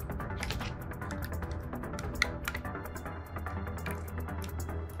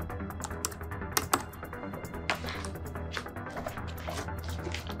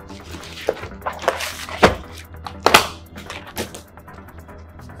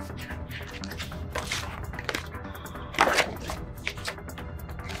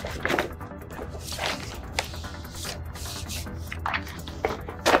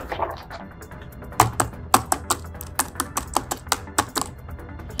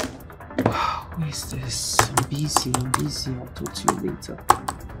 I'll talk to you later.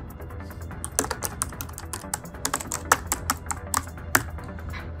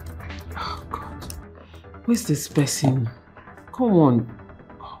 Oh God. Where's this person? Come on.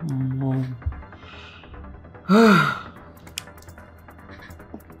 Oh, Mom.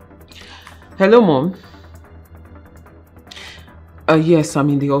 Hello, Mom. Yes, I'm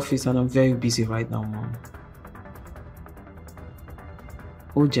in the office and I'm very busy right now, Mom.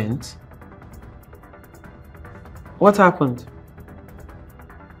 Urgent? What happened?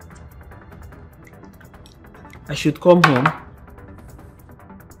 I should come home.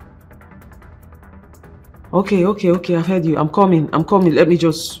 Okay, I've heard you. I'm coming. Let me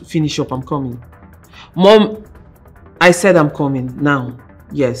just finish up. I'm coming. Mom, I said I'm coming now.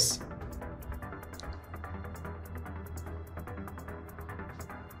 Yes.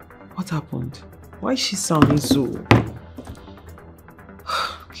 What happened? Why is she sounding so...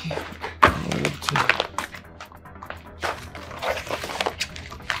 Okay.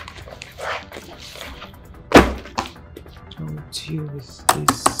 Deal with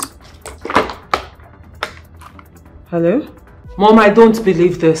this. Hello? Mom, I don't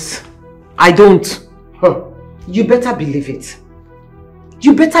believe this. I don't. You better believe it.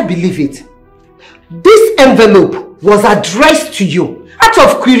 You better believe it. This envelope was addressed to you. Out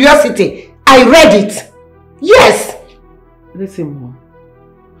of curiosity, I read it. Yes. Listen, Mom.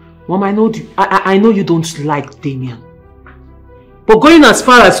 Mom, I know you don't like Damien. But going as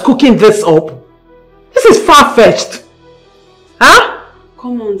far as cooking this up, this is far-fetched. Huh?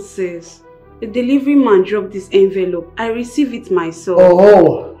 Come on, sis. The delivery man dropped this envelope. I received it myself.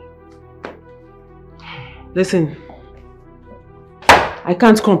 Oh. Listen. I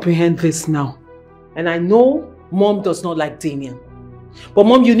can't comprehend this now. And I know Mom does not like Damien. But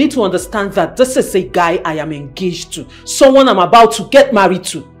Mom, you need to understand that this is a guy I am engaged to. Someone I'm about to get married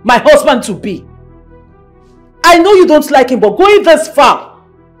to. My husband to be. I know you don't like him, but going this far.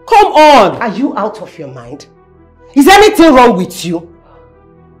 Come on. Are you out of your mind? Is anything wrong with you?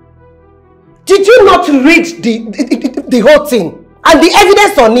 Did you not read the whole thing and the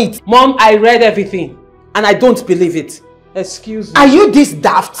evidence on it? Mom, I read everything and I don't believe it. Excuse me. Are you this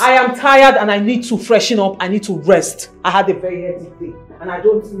daft? I am tired and I need to freshen up. I need to rest. I had a very hectic day and I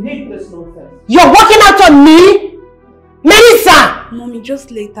don't need this nonsense. You're walking out on me? Melissa! Mommy,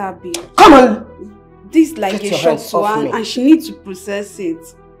 just let her be. Come on. This is like a shock to her and she needs to process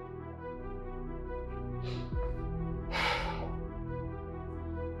it.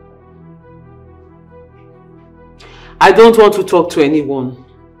 I don't want to talk to anyone.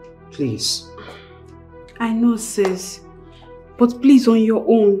 Please. I know, sis. But please, on your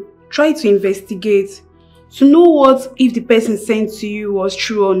own, try to investigate. To know what if the person sent to you was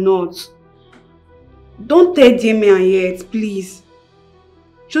true or not. Don't tell Damien yet, please.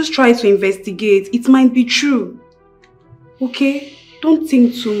 Just try to investigate. It might be true. Okay? Don't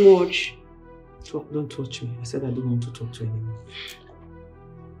think too much. Don't touch me. I said I don't want to talk to anyone.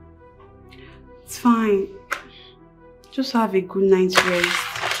 It's fine. Just have a good night's rest.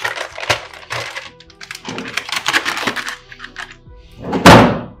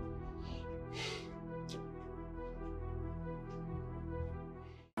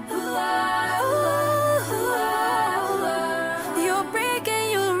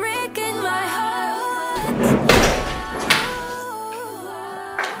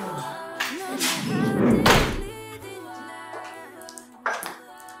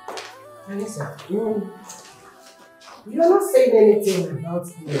 You're not saying anything about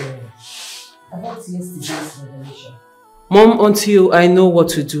yesterday's revelation. Mom, until I know what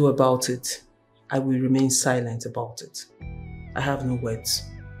to do about it, I will remain silent about it. I have no words.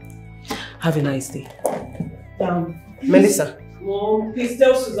 Have a nice day. Melissa. Mom, please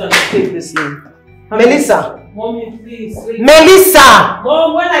tell Susan to take this in. Melissa. Mommy, please. Melissa!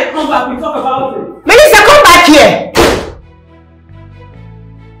 Mom, when I come back, we talk about it. Melissa, come back here!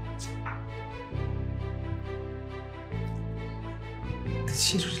 Did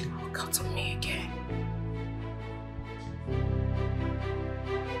she really walk out on me again?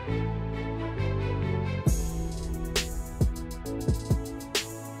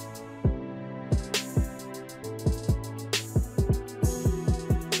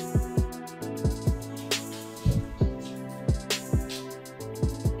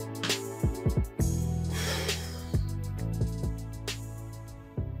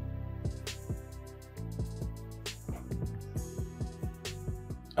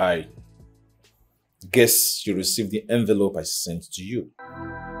 I guess you received the envelope I sent to you.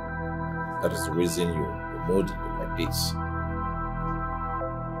 That is the reason you're moody like this.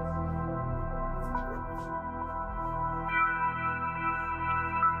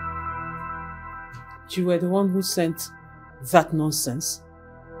 You were the one who sent that nonsense?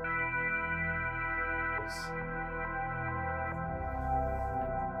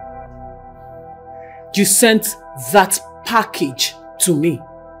 You sent that package to me?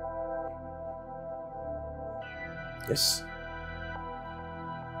 Yes.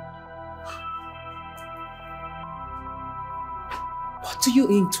 What do you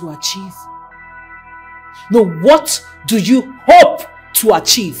aim to achieve? No, what do you hope to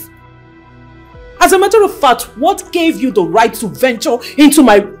achieve? As a matter of fact, what gave you the right to venture into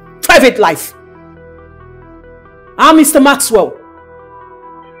my private life? I'm Mr. Maxwell.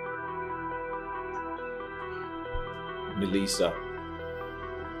 Melissa,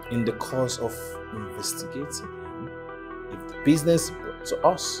 in the course of investigating him, if the business brought to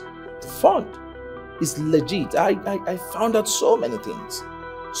us, the fund is legit. I found out so many things.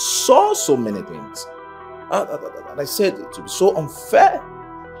 So many things. And I said it would be so unfair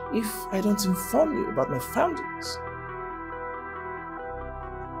if I don't inform you about my findings.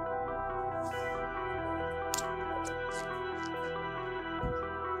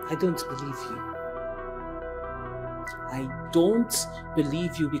 I don't believe you. I don't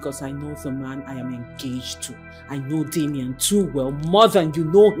believe you because I know the man I am engaged to. I know Damien too well, more than you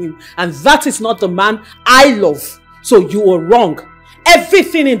know him. And that is not the man I love. So you are wrong.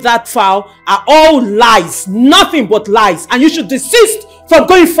 Everything in that file are all lies. Nothing but lies. And you should desist from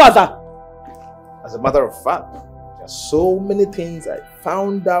going further. As a matter of fact, there are so many things I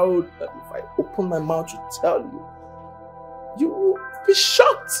found out that if I open my mouth to tell you, you will be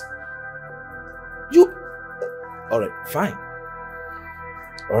shocked. Alright, fine.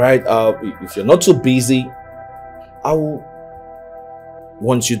 Alright, if you're not too busy, I will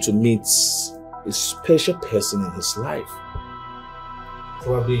want you to meet a special person in his life.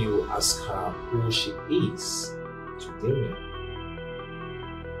 Probably you will ask her who she is to Damien.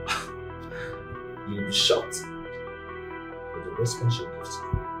 You'll be shocked with the response she gives to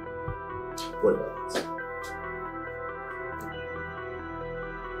you. What about it?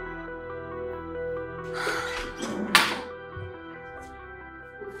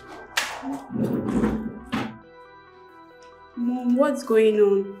 Mom, what's going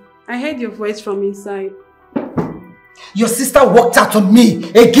on? I heard your voice from inside. Your sister walked out on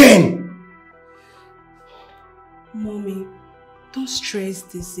me again. Mommy, don't stress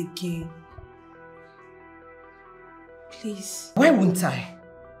this again. Please. Why won't I?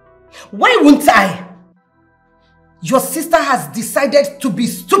 Why won't I? Your sister has decided to be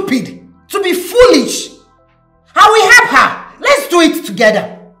stupid, to be foolish. I will help her. Let's do it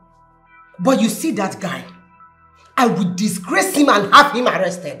together. But you see that guy? I would disgrace him and have him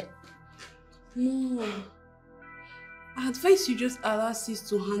arrested. No. I advise you just allow sis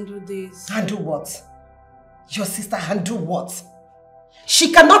to handle this. Handle what? Your sister handle what?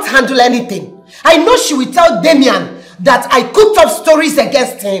 She cannot handle anything. I know she will tell Damien that I cooked up stories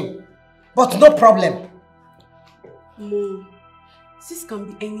against him. But no problem. Mom, sis can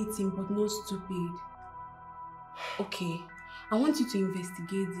be anything but not stupid. Okay, I want you to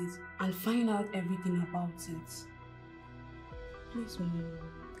investigate this and find out everything about it. Please, Mom.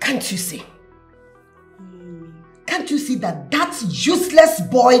 Can't you see? Mommy. Can't you see that that useless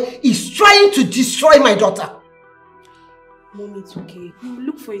boy is trying to destroy my daughter? Mom, it's okay. We will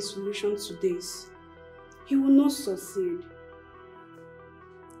look for a solution to this. He will not succeed.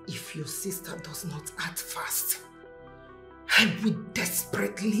 If your sister does not act fast, I will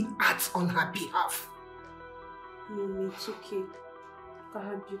desperately act on her behalf. Mommy, it's okay. Look at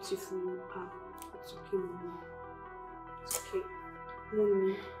how beautiful you are. It's okay, Mommy. It's okay.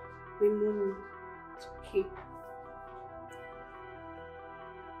 Mommy, my mommy, it's okay.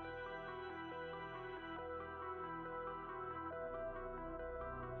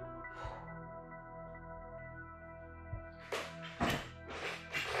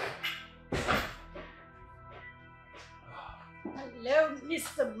 Hello,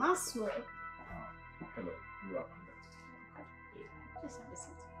 Mr. Maxwell. Hello, you are. Yes, sir.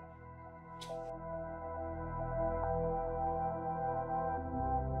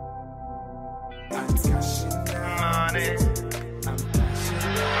 I'm cashing money. I'm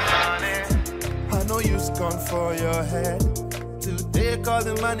cashing money. I know you's gone for your head to take all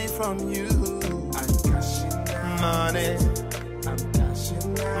the money from you. I'm cashing money. I'm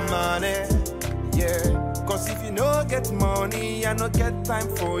cashing money. Yeah. Cause if you no get money, I no get time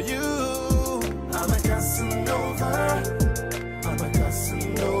for you. I'm a Casanova. I'm a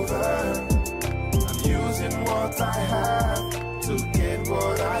Casanova. I'm using what I have to get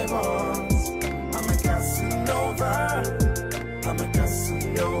what I want. I'm a Casanova. I'm a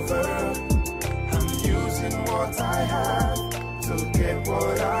Casanova. I'm using what I have to get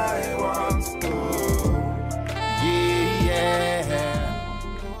what I want. Oh, yeah.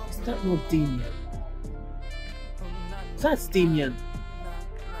 Is that not Damien? That's Damien.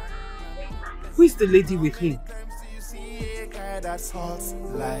 Who is the lady with him? That's hot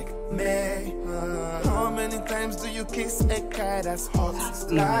like me. How many times do you kiss a guy that's hot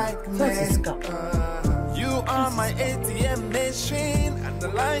like me? You are my ATM machine, and I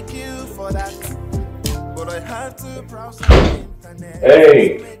like you for that. But I have to browse the internet.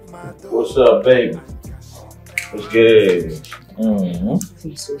 Hey, what's up, babe? What's good?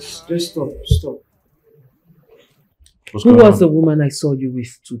 Jesus, just stop. What's Who going was on? the woman I saw you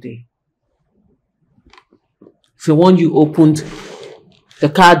with today? The one you opened the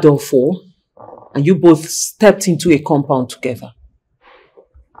car door for, and you both stepped into a compound together.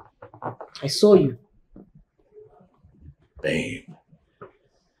 I saw you. Babe,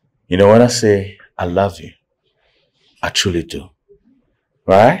 you know when I say I love you, I truly do.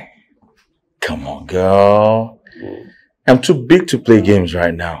 Right? Come on, girl. I'm too big to play games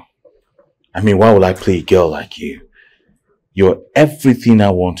right now. I mean, why would I play a girl like you? You're everything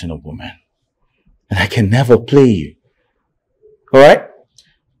I want in a woman. And I can never play you. Alright?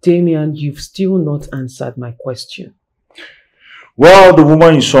 Damien, you've still not answered my question. Well, the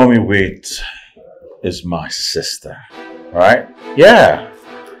woman you saw me with is my sister. Right? Yeah.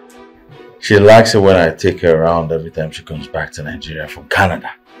 She likes it when I take her around every time she comes back to Nigeria from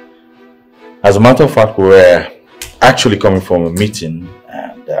Canada. As a matter of fact, we were actually coming from a meeting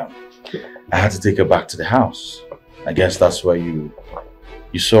and I had to take her back to the house. I guess that's where you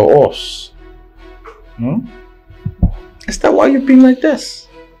saw us. Is that why you've been like this?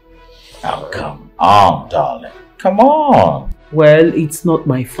 Oh, come on, darling. Come on. Well, it's not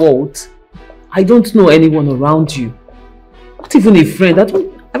my fault. I don't know anyone around you. Not even a friend. I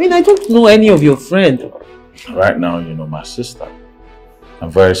don't know any of your friends. Right now, you know my sister.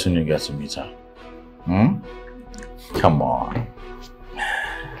 And very soon you get to meet her. Come on.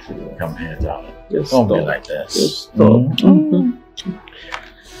 Come here, darling. Don't be like this. Just stop.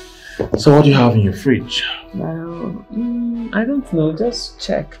 So what do you have in your fridge? Well, I don't know. Just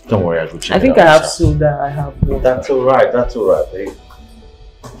check. Don't worry, I'll go check. I think I have soda. I have water. That's alright. That's alright, babe.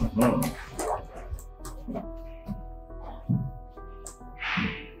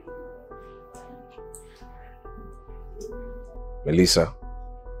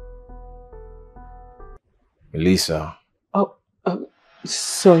 Melissa. Oh,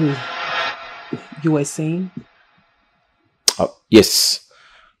 sorry. You were saying? Yes.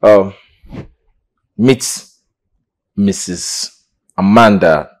 Meet Mrs.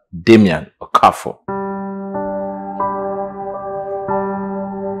 Amanda Damien Okafor.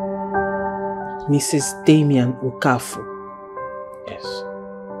 Mrs. Damien Okafor. Yes.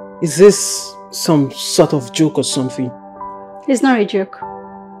 Is this some sort of joke or something? It's not a joke.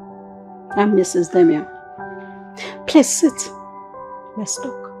 I'm Mrs. Damien. Please sit. Let's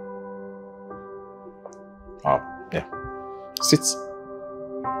talk. Oh, yeah. Sit.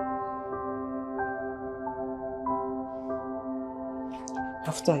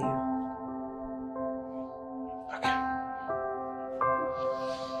 After you. Okay.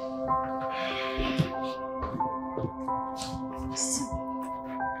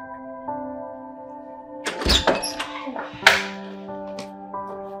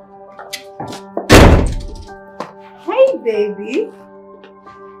 Hey, baby.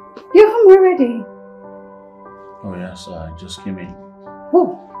 You're home already. Oh yes, I just came in.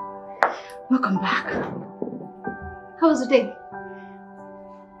 Oh, welcome back. How was the day?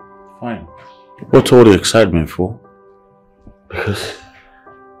 Fine. What's all the excitement for? Because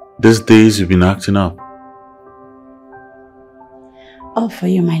these days you've been acting up. All for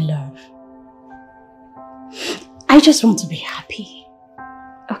you, my love. I just want to be happy.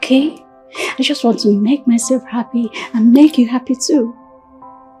 Okay? I just want to make myself happy and make you happy too.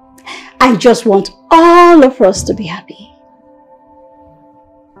 I just want all of us to be happy.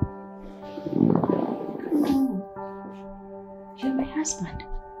 You're my husband.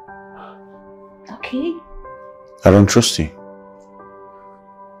 okay? I don't trust you.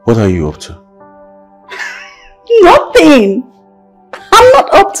 What are you up to? Nothing. I'm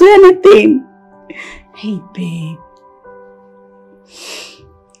not up to anything. Hey, babe.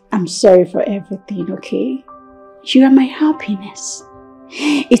 I'm sorry for everything, okay? You are my happiness.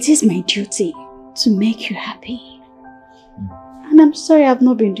 It is my duty to make you happy. And I'm sorry I've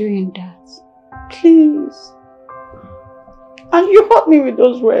not been doing that. Please. And you hurt me with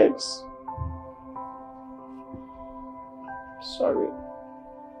those words. Sorry.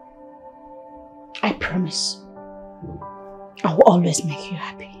 I promise. I will always make you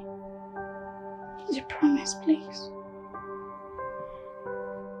happy. You promise, please.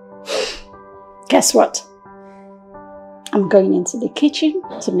 Guess what? I'm going into the kitchen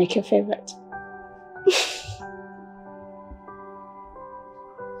to make your favorite.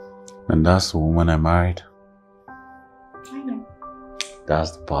 And that's the woman I married. I know.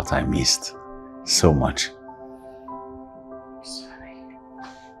 That's the part I missed so much. Sorry.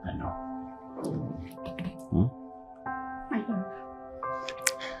 I know. I know.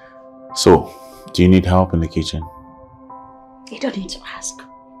 So, do you need help in the kitchen? You don't need to ask.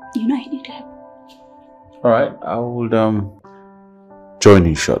 You know I need help. Alright, I will join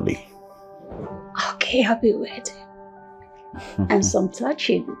you shortly. Okay, I'll be waiting. And some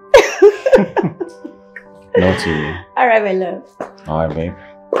touching. Not to you. Alright, my love. Alright, babe.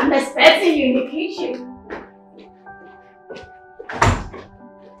 I'm expecting you in the kitchen.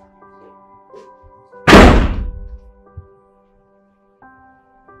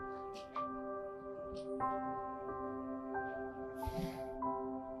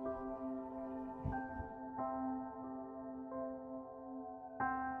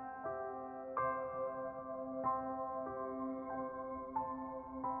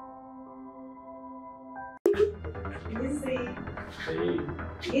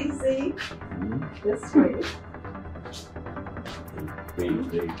 Easy. This way.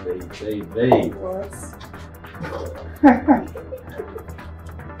 Babe. What?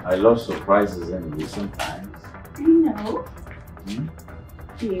 I love surprises anyway sometimes. I know. Hmm?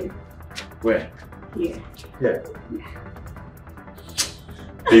 Here. Where? Here. Here.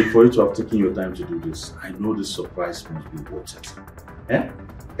 Babe, for you to have taken your time to do this, I know this surprise must be worth it. Eh?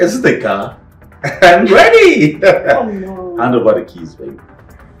 Is it the car? I'm ready! Oh no. Hand over the keys, babe.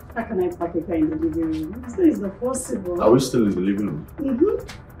 How can I park a car in the living room? This is not possible. Are we still in the living room? Mm-hmm.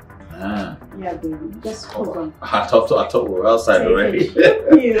 Ah. Yeah, baby. Just hold on. I thought we were outside Take already.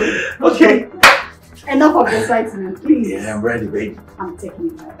 You. Okay. Enough of the excitement, please. Yeah, I'm ready, baby. I'm taking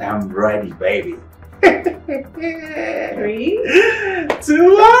it back. I'm ready, baby. 3,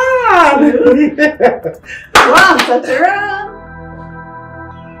 2, 1. Touch around.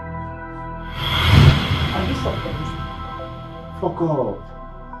 Are you surprised? Fuck up.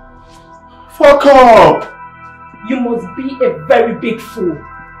 Fuck up! You must be a very big fool.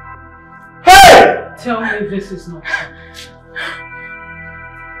 Hey! Tell me this is not true.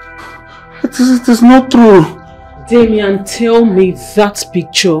 It is not true. Damien, tell me that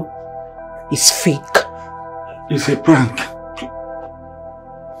picture is fake. It's a prank.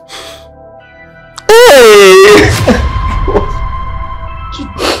 Hey!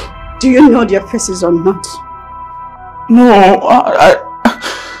 Do you know their faces or not? No,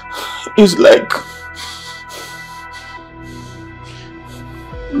 it's like...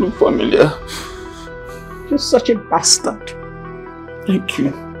 look familiar. You're such a bastard. Thank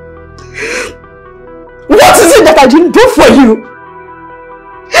you. What is it that I didn't do for you?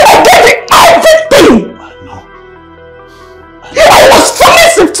 I gave you everything! I know. I was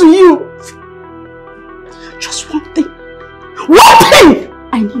submissive to you! Just one thing. One thing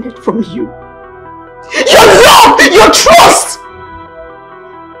I needed from you. Your love! Your trust!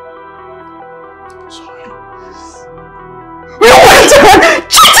 Sorry. You went around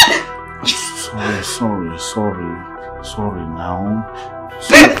cheating! Sorry now.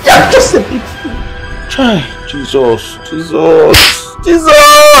 You're just a big fool. Try. Jesus.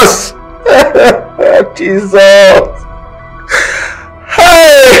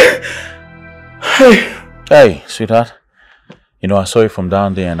 Hey, sweetheart. You know, I saw you from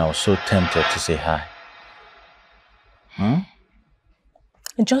down there and I was so tempted to say hi.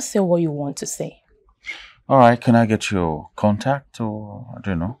 Just say what you want to say. Alright, can I get your contact or I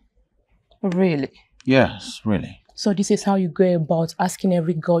don't know? Really? Yes, really. So this is how you go about asking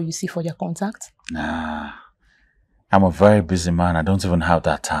every girl you see for their contact? Nah. I'm a very busy man. I don't even have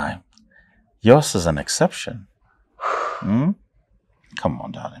that time. Yours is an exception. Come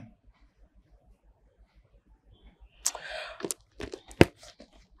on, darling.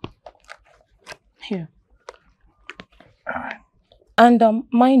 Here. Alright. And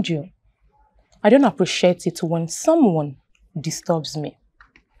mind you, I don't appreciate it when someone disturbs me.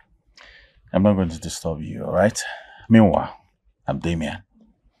 I'm not going to disturb you, alright? Meanwhile, I'm Damien.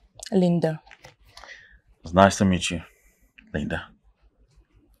 Linda. It's nice to meet you, Linda.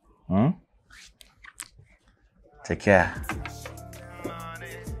 Take care.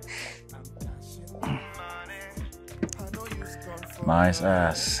 Nice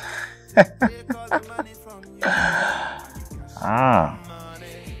ass.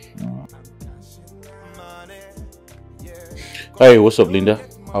 Hey, what's up, Linda?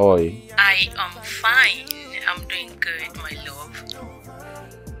 How are you? I am fine. I'm doing good, my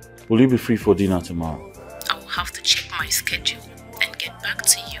love. Will you be free for dinner tomorrow? I will have to check my schedule and get back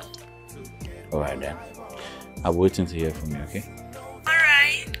to you. Alright then. I'm waiting to hear from you, okay?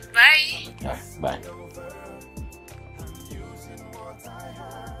 Alright, bye. Alright, bye.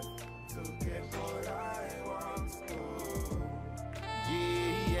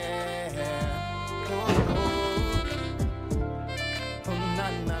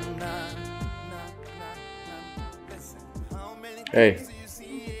 Hey,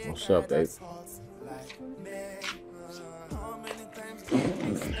 what's up, babe?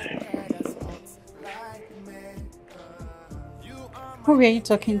 Who were you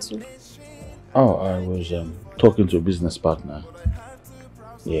talking to? Oh, I was talking to a business partner.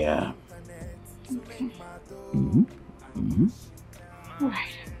 Yeah. Okay.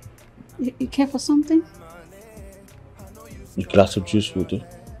 Alright. You care for something? A glass of juice will do.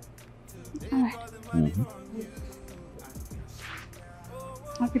 Alright.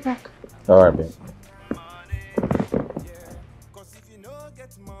 I'll be back. Alright, babe.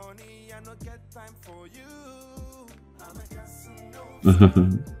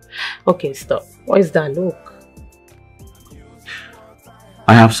 Okay, stop. What is that look?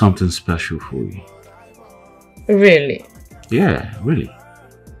 I have something special for you. Really? Yeah, really.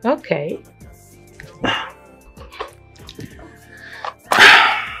 Okay.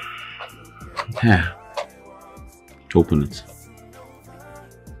 Yeah. Open it.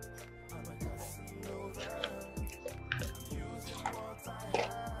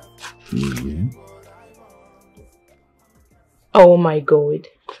 Oh my God.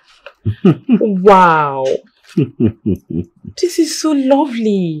 Wow. This is so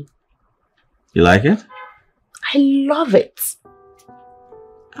lovely. You like it? I love it.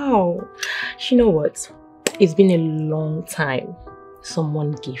 Oh, you know what? It's been a long time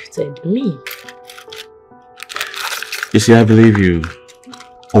someone gifted me. You see, I believe you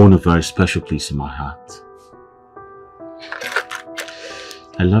own a very special place in my heart.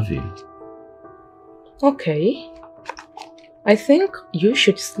 I love you. Okay. I think you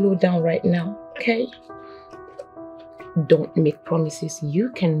should slow down right now, okay? Don't make promises you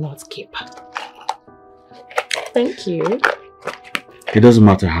cannot keep. Thank you. It doesn't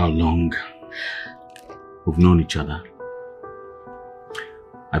matter how long we've known each other.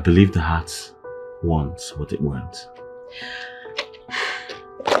 I believe the heart wants what it wants.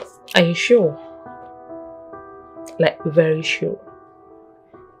 Are you sure? Like, very sure?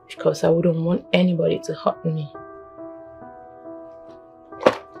 Because I wouldn't want anybody to hurt me.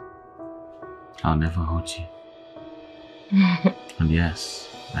 I'll never hurt you. And yes,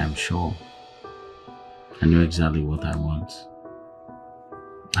 I am sure. I know exactly what I want.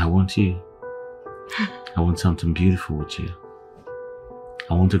 I want you. I want something beautiful with you.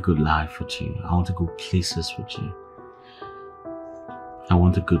 I want a good life with you. I want to go places with you. I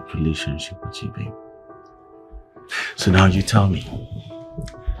want a good relationship with you, babe. So now you tell me,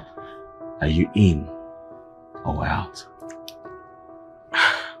 are you in or out?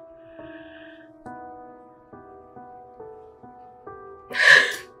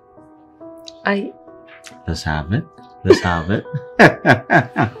 Let's have it. Let's have it.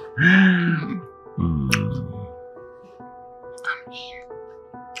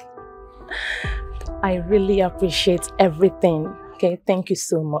 I really appreciate everything. Okay, thank you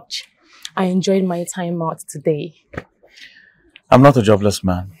so much. I enjoyed my time out today. I'm not a jobless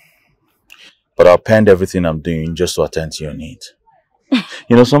man, but I'll append everything I'm doing just to attend to your needs.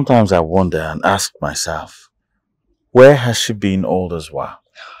 You know, sometimes I wonder and ask myself, where has she been all this while?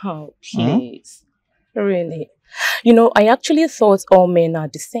 Oh, please. Really? You know, I actually thought all men are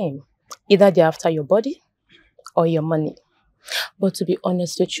the same. Either they're after your body or your money. But to be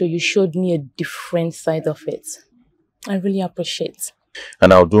honest with you, you showed me a different side of it. I really appreciate.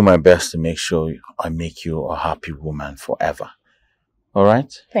 And I'll do my best to make sure I make you a happy woman forever. All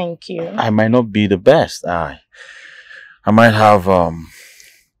right? Thank you. I might not be the best. I might have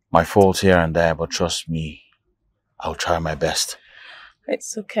my faults here and there, but trust me, I'll try my best.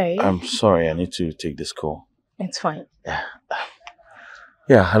 It's okay. I'm sorry, I need to take this call. It's fine.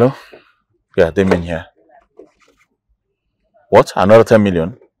 Yeah, hello? Yeah, they mean here. What? Another 10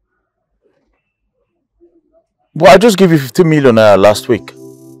 million? Well, I just gave you 50 million last week.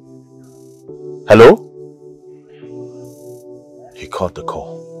 Hello? He caught the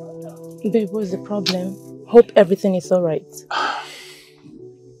call. Babe, what's the problem? Hope everything is alright.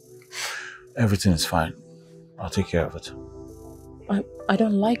 Everything is fine. I'll take care of it. I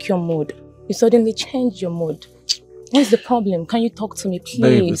don't like your mood. You suddenly changed your mood. What's the problem? Can you talk to me, please?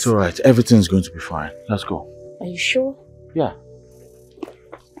 Babe, it's alright. Everything's going to be fine. Let's go. Are you sure? Yeah.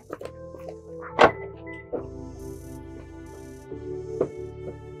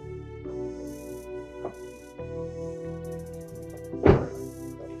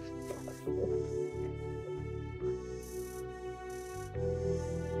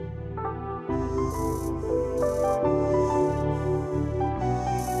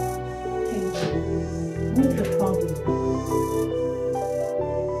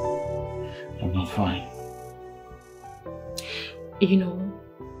 You know,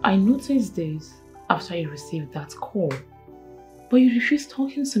 I noticed this after you received that call, but you refused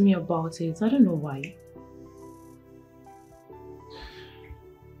talking to me about it. I don't know why.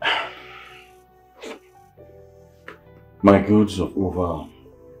 My goods of over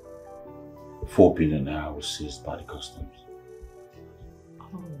 4 billion were seized by the customs.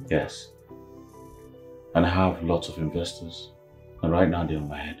 Oh. Yes. And I have lots of investors, and right now they're on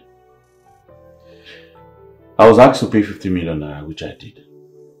my head. I was asked to pay 50 million naira, which I did.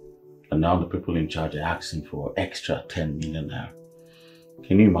 And now the people in charge are asking for extra 10 million naira.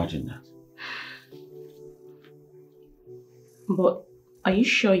 Can you imagine that? But are you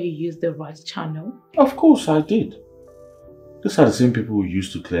sure you used the right channel? Of course I did. These are the same people who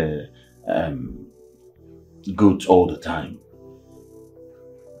used to clear goods all the time.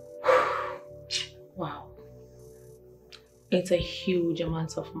 Wow. It's a huge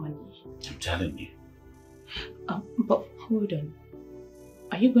amount of money. I'm telling you. But hold on.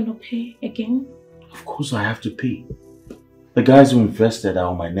 Are you going to pay again? Of course I have to pay. The guys who invested are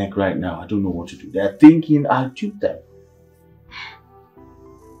on my neck right now. I don't know what to do. They're thinking I'll dupe them.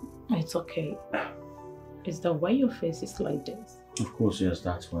 It's okay. Is that why your face is like this? Of course, yes,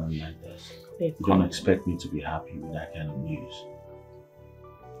 that's why I'm like this. Babe, you don't expect me to be happy with that kind of news.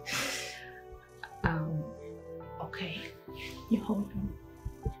 Okay. You hold on.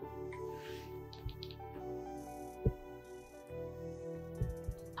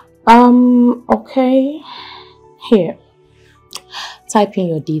 Okay. Here. Type in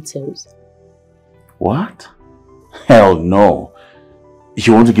your details. What? Hell no.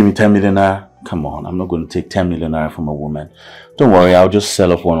 You want to give me 10 million naira? Come on, I'm not going to take 10 million naira from a woman. Don't worry, I'll just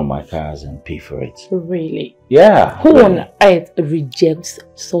sell off one of my cars and pay for it. Really? Yeah. Who on earth rejects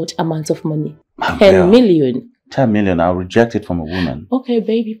such amount of money? 10 million? 10 million, I'll reject it from a woman. Okay,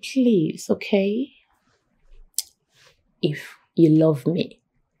 baby, please, okay? If you love me.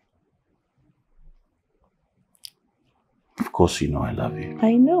 Of course you know I love you.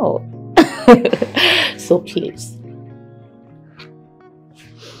 I know. So please.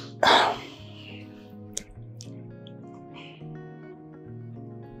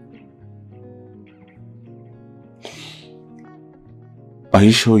 Are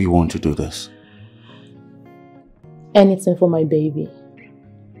you sure you want to do this? Anything for my baby.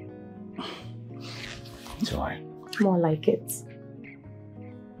 It's alright. More like it.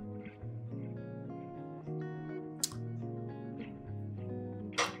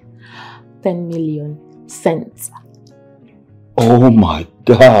 $10 million. Oh my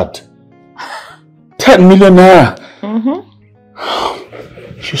God. 10 million naira.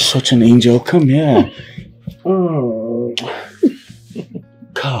 You're such an angel. Come here.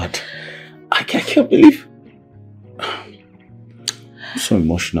 God. I can't believe. I'm so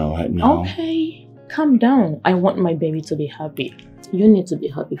emotional right now. Okay. Calm down. I want my baby to be happy. You need to be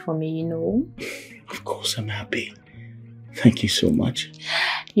happy for me, you know. Of course I'm happy. Thank you so much.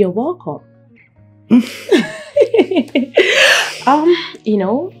 You're welcome. You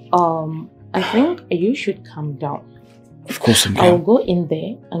know, I think you should calm down. Of course I'm calm. I'll go in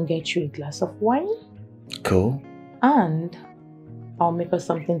there and get you a glass of wine. Cool. And I'll make us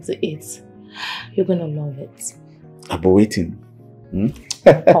something to eat. You're gonna love it. I'll be waiting.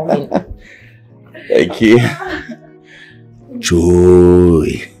 Come in. Thank you.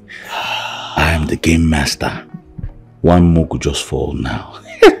 Joy. I am the game master. One more could just fall now.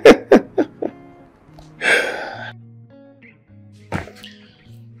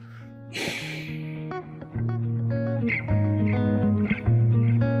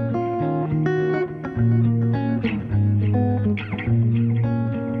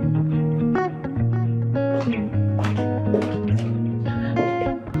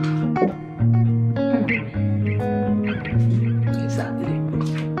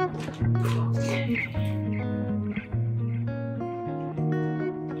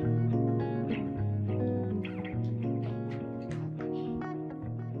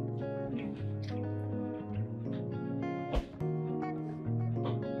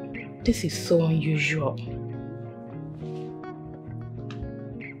 This is so unusual.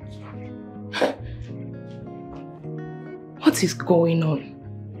 What is going on?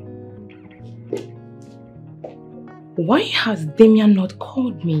 Why has Damien not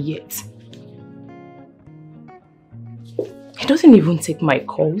called me yet? He doesn't even take my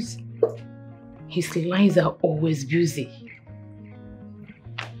calls. His lines are always busy.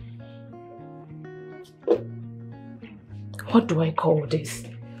 What do I call this?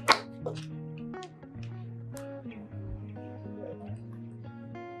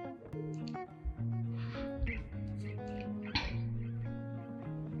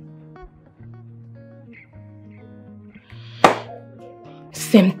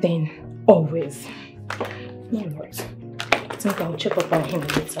 Same thing, always. You know what? I think I'll check up on him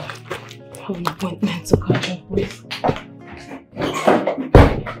later. I have an appointment to catch up with.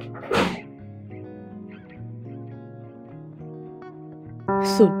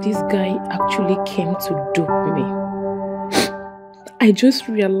 So this guy actually came to dupe me. I just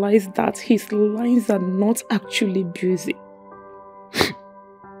realized that his lines are not actually busy.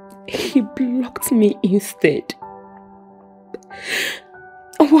 He blocked me instead.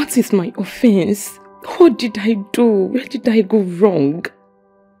 What is my offense? What did I do? Where did I go wrong?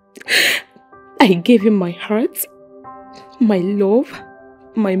 I gave him my heart, my love,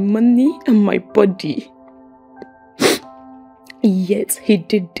 my money, and my body. Yet he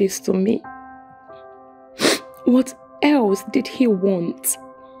did this to me. What else did he want?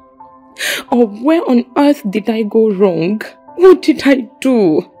 Or where on earth did I go wrong? What did I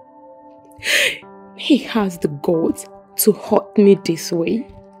do? He has the guts to hurt me this way.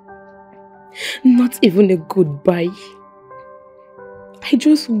 Not even a goodbye. I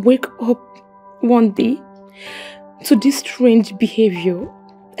just wake up one day to this strange behavior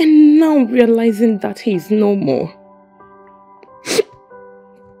and now realizing that he is no more.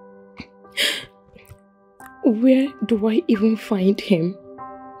 Where do I even find him?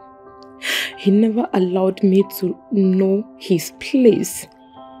 He never allowed me to know his place,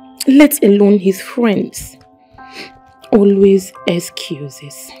 let alone his friends. Always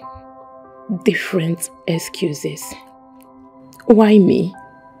excuses. Different excuses. Why me?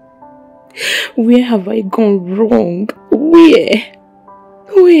 Where have I gone wrong? Where?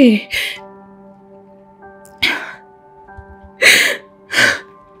 Where?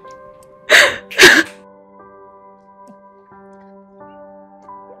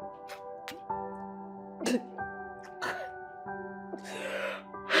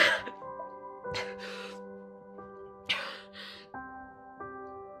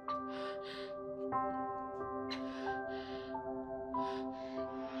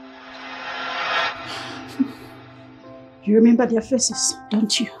 You remember their faces,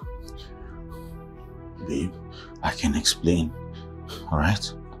 don't you? Babe, I can explain,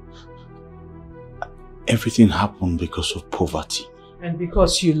 alright? Everything happened because of poverty. And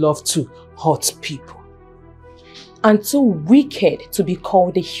because you love to hurt people. And too wicked to be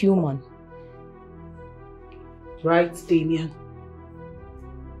called a human. Right, Damien?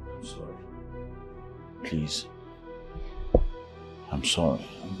 I'm sorry. Please. I'm sorry.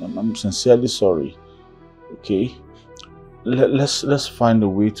 I'm sincerely sorry. Okay? Let's find a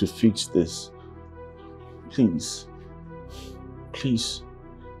way to fix this. Please. Please.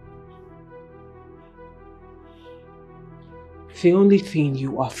 The only thing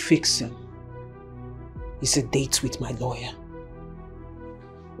you are fixing is a date with my lawyer.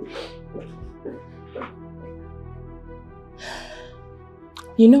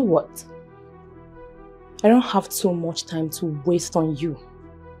 You know what? I don't have too much time to waste on you.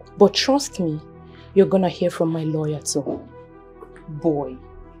 But trust me, you're gonna hear from my lawyer too. Boy.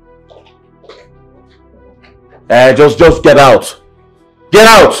 Just get out. Get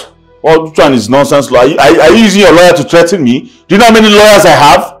out! All this one is nonsense law. Are you using your lawyer to threaten me? Do you know how many lawyers I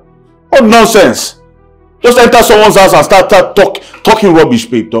have? What nonsense! Just enter someone's house and start talking rubbish,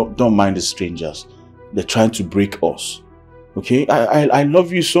 babe. Don't mind the strangers. They're trying to break us. Okay? I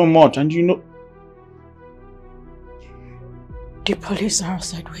love you so much, and you know... The police are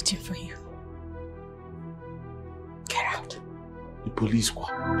outside waiting for you. Get out. The police what?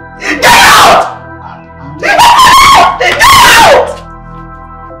 Get out! Get out! Get out!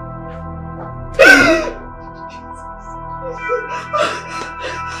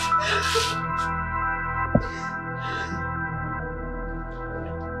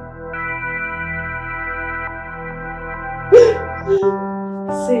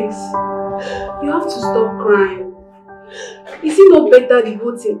 Sis, you have to stop crying. Is it not better the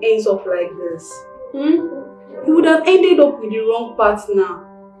whole thing ends up like this? You would have ended up with the wrong partner.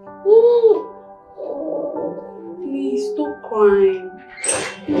 Please stop crying.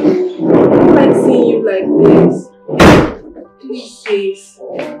 don't like seeing you like this. Please, sis.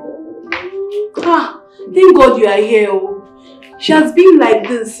 Thank God you are here. Oh. She has been like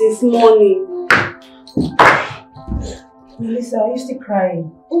this since morning. Melissa, are you still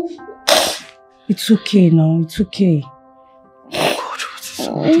crying? It's okay now, it's okay. God, what is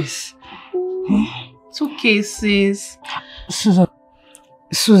all this? It's okay, sis.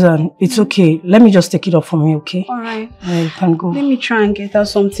 Susan, it's okay. Let me just take it up from here, okay? Alright. You can go. Let me try and get her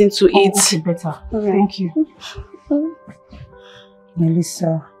something to eat. Okay, better. Alright. Thank you.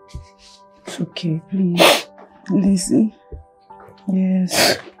 Melissa, it's okay, please. Lizzie.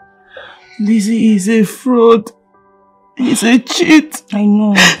 Yes. Lizzie is a fraud. He's a cheat. I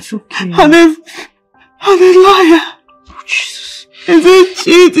know, it's okay. And a liar. Oh, Jesus. He's a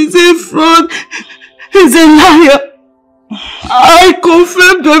cheat, he's a fraud, he's a liar. I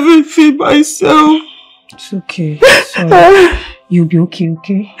confirmed everything myself. It's okay. Sorry. You'll be okay,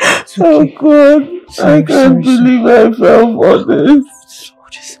 okay? It's okay. Oh God, sorry, I can't believe I fell for this.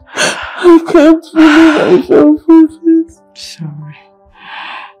 I can't believe I fell for this. Sorry.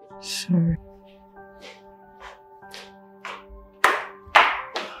 Sorry.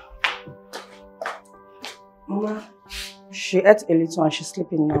 Mama, she ate a little and she's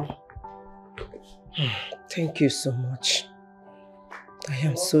sleeping now. Thank you so much. I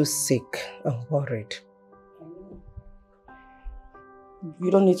am so sick and worried.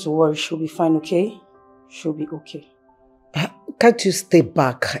 You don't need to worry, she'll be fine, okay? She'll be okay. Can't you stay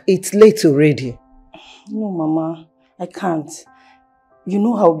back? It's late already. No, Mama, I can't. You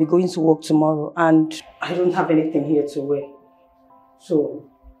know I'll be going to work tomorrow and I don't have anything here to wear. So,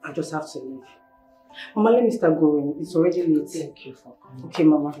 I just have to leave. Mama, let me start going. It's already late. Thank you for coming. Okay,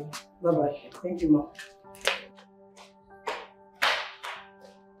 Mama. Bye-bye. Thank you, Mom.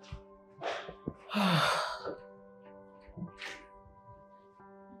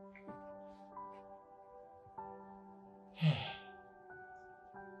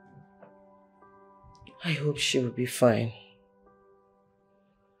 I hope she will be fine.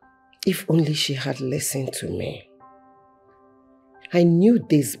 If only she had listened to me. I knew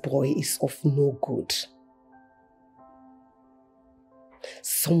this boy is of no good.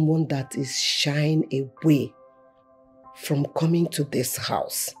 Someone that is shying away from coming to this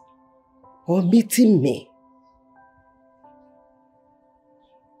house or meeting me.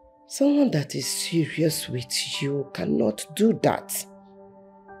 Someone that is serious with you cannot do that.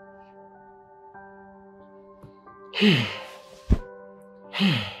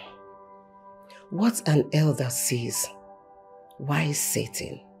 What an elder sees, wise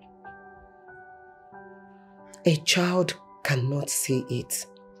Satan. A child cannot see it,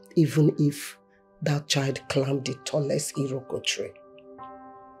 even if that child climbed the tallest Iroko tree.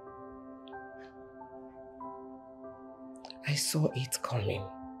 I saw it coming,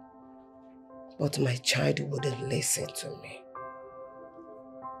 but my child wouldn't listen to me.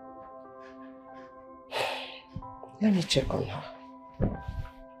 Let me check on her.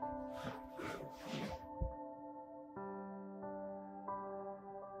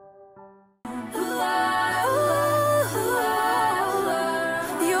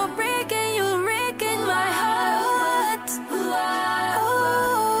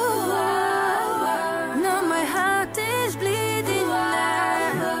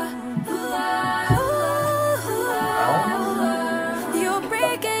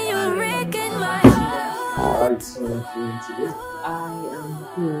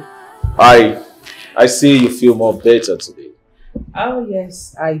 Hi, I see you feel more better today. Oh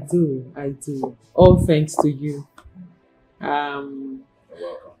yes, I do. All thanks to you. You're welcome.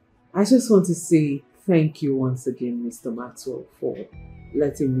 I just want to say thank you once again, Mr. Maxwell, for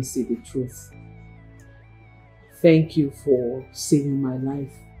letting me see the truth. Thank you for saving my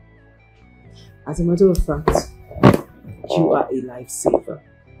life. As a matter of fact, you are a lifesaver.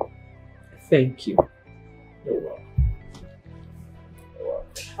 Thank you. You're welcome.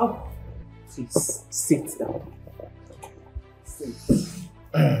 Oh, please sit down. Sit.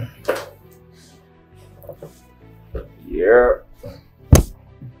 Yeah.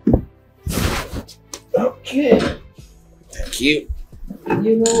 Okay. Thank you.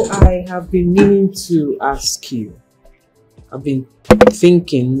 You know, I have been meaning to ask you. I've been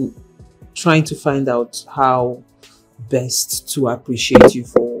thinking, trying to find out how best to appreciate you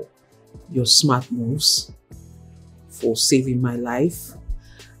for your smart moves, for saving my life.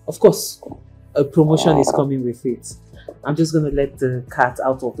 Of course, a promotion is coming with it. I'm just going to let the cat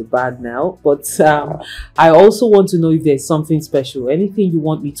out of the bag now. But I also want to know if there's something special. Anything you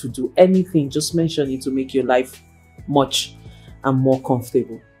want me to do, anything, just mention it to make your life much and more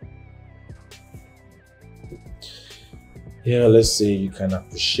comfortable. Yeah, let's say you can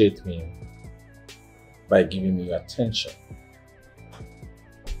appreciate me by giving me your attention.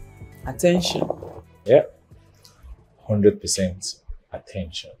 Attention? Yeah. 100%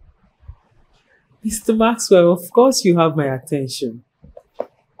 attention. Mr. Maxwell, of course you have my attention.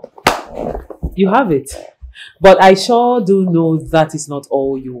 You have it. But I sure do know that is not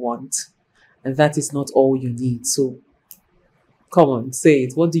all you want. And that is not all you need. So, come on, say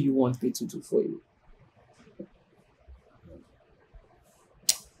it. What do you want me to do for you?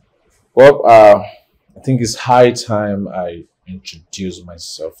 Well, I think it's high time I introduce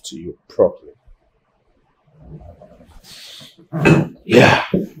myself to you properly. Yeah.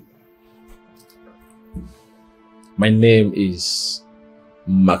 My name is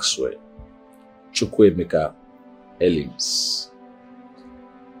Maxwell Chukwuemeka Elims,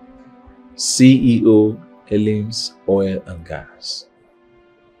 CEO Elims Oil and Gas.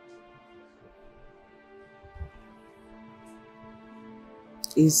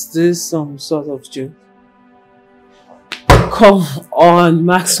 Is this some sort of joke? Come on,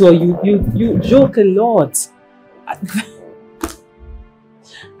 Maxwell, you joke a lot.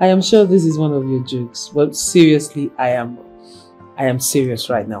 I am sure this is one of your jokes, but seriously, I am serious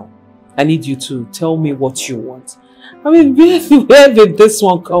right now. I need you to tell me what you want. I mean, where did this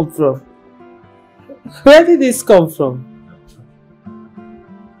one come from? Where did this come from?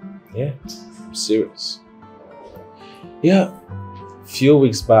 Yeah, I'm serious. Yeah, a few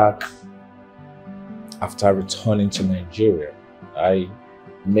weeks back, after returning to Nigeria, I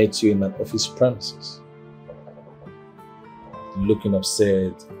met you in my office premises. Looking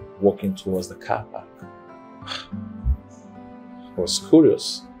upset, walking towards the car park. I was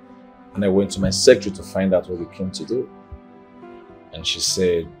curious, and I went to my secretary to find out what we came to do. And she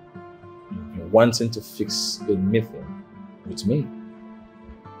said, you're wanting to fix a meeting with me.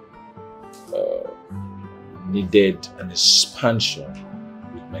 Needed an expansion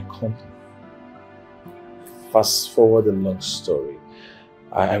with my company. Fast forward a long story,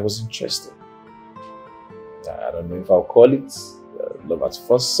 I was interested. I don't know if I'll call it love at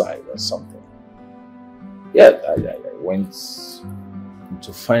first sight or something. Yeah, I went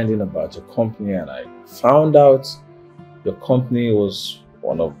into finding about your company, and I found out your company was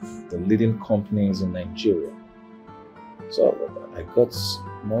one of the leading companies in Nigeria. So I got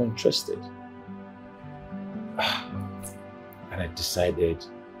more interested. And I decided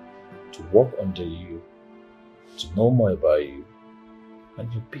to work under you, to know more about you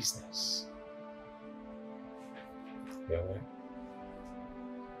and your business. Yeah, right?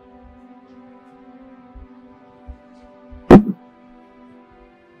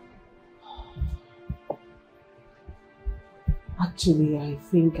 Actually, I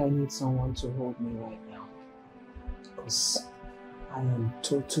think I need someone to hold me right now, because I am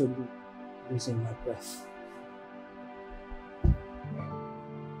totally losing my breath.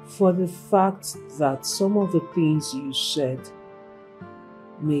 For the fact that some of the things you said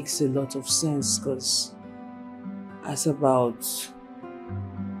makes a lot of sense, because as about,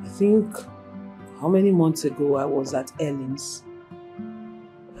 I think, how many months ago I was at Ellen's,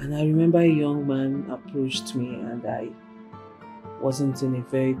 and I remember a young man approached me, and I wasn't in a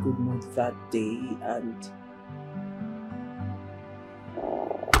very good mood that day, and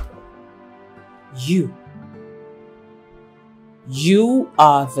you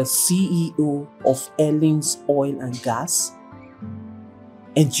are the CEO of Ellen's Oil and Gas,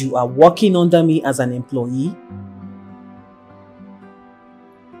 and you are working under me as an employee?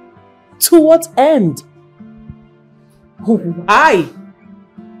 To what end? Why?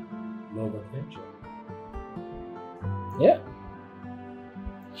 Love adventure. Yeah.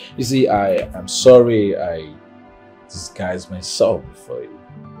 You see, I'm sorry I disguised myself before you.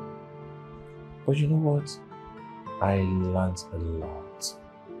 But you know what? I learned a lot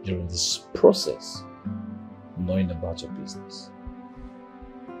during this process, knowing about your business.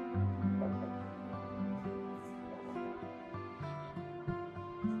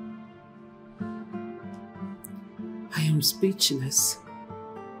 I am speechless.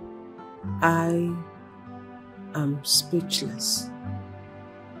 I am speechless.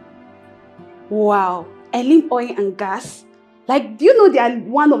 Wow, Elim Oil and Gas. Like, do you know they are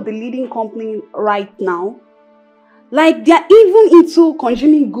one of the leading companies right now? Like, they are even into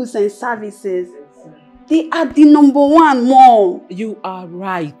consuming goods and services. They are the #1 more. You are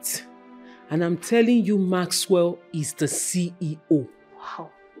right. And I'm telling you, Maxwell is the CEO. Wow.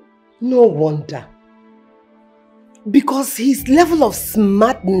 No wonder. Because his level of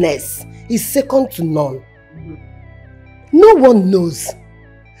smartness is second to none. No one knows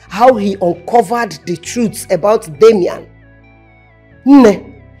how he uncovered the truths about Damien.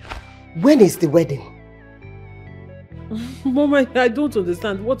 Nne, when is the wedding? Mom, I don't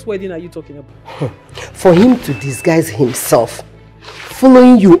understand. What wedding are you talking about? For him to disguise himself,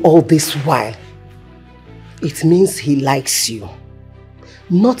 following you all this while, it means he likes you.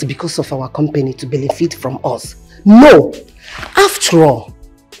 Not because of our company to benefit from us. No! After all,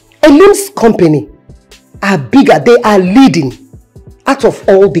 Elim's company are bigger. They are leading out of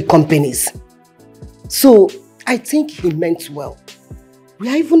all the companies. So, I think he meant well. We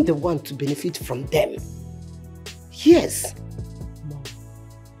are even the one to benefit from them. Yes. Mom,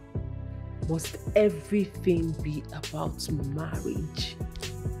 must everything be about marriage?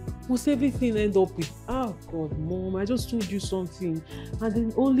 Must everything end up with, oh God, Mom, I just told you something, and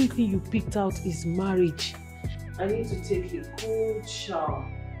the only thing you picked out is marriage. I need to take a cold shower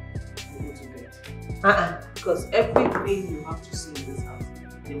and go to bed. Because everything you have to see in this house,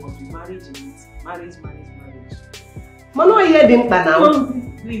 there must be marriage in it. Marriage. Mano, I hear them now.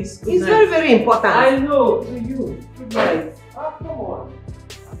 Mom, please. It's very, very important. I know. To you. Good night. Oh, come on.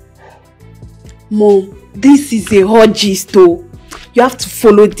 Mom, this is a hot gist though. You have to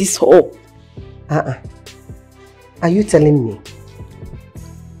follow this up. Are you telling me?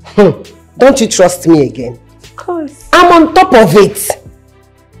 Don't you trust me again? Of course. I'm on top of it.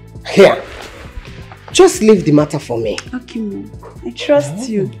 Here. Just leave the matter for me. Okay, Mom. I trust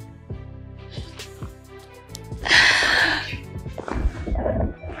you.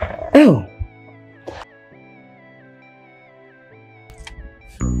 Oh.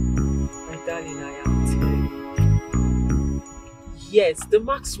 My darling, I am telling you. Yes, the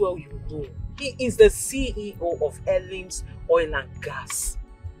Maxwell you know. He is the CEO of Elim's Oil and Gas.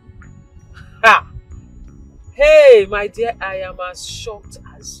 Ha! Hey, my dear, I am as shocked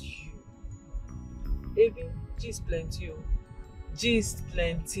as you. Baby, gist plenty. Gist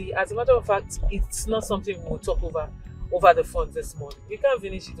plenty. As a matter of fact, it's not something we'll talk over the phone this morning. We can't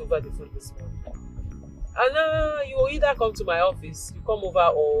finish it over the phone this morning. And you will either come to my office, you come over,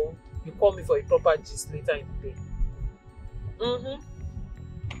 or you call me for a proper gist later in the day.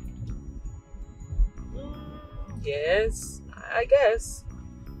 Yes, I guess.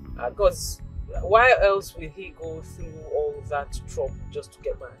 Because why else will he go through all that trouble just to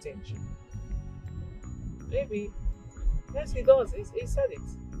get my attention? Maybe. Yes, he does. He said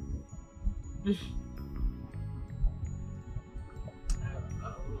it.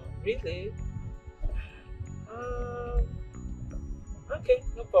 Really? Okay,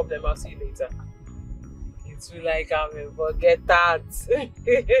 no problem. I'll see you later. It's like I'm a forget that.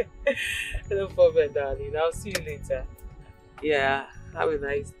 No problem, darling. I'll see you later. Yeah, have a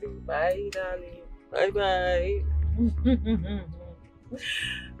nice day. Bye, darling. Bye.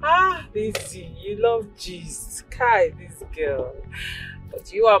 Lizzie, you love gist. Kai, this girl.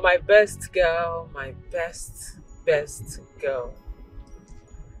 But you are my best girl. My best girl.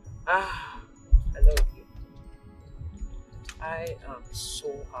 I love you. I am so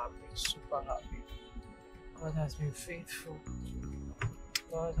happy, super happy. God has been faithful.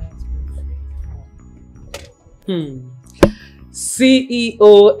 God has been faithful.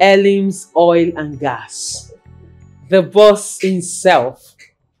 CEO Elim's Oil and Gas. The boss himself.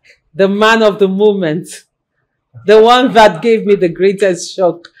 The man of the moment. The one that gave me the greatest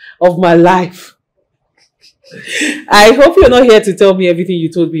shock of my life. I hope you're not here to tell me everything you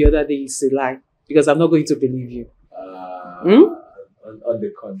told me the other day is a lie, because I'm not going to believe you. On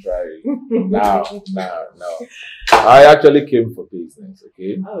the contrary. No. I actually came for business,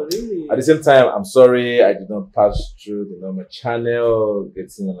 okay? Oh, really? At the same time, I'm sorry I did not pass through the normal channel,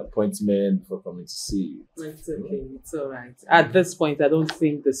 getting an appointment before coming to see you. It's okay, it's alright. At this point, I don't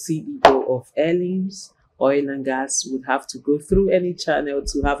think the CEO of Elim's Oil and Gas would have to go through any channel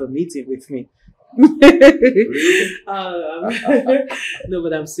to have a meeting with me. No,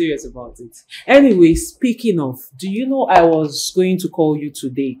 but I'm serious about it. Anyway, speaking of, do you know I was going to call you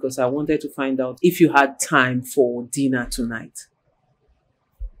today because I wanted to find out if you had time for dinner tonight.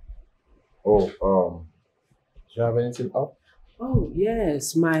 Do you have anything up? Oh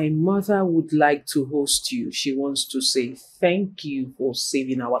yes, my mother would like to host you. She wants to say thank you for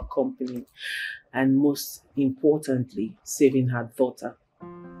saving our company, and most importantly, saving her daughter.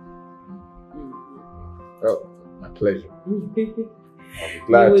 Oh, my pleasure. I'll be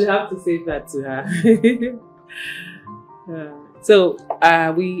glad. You would have to say that to her. So,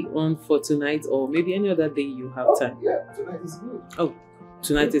 are we on for tonight, or maybe any other day you have time? Yeah, tonight is good. Oh,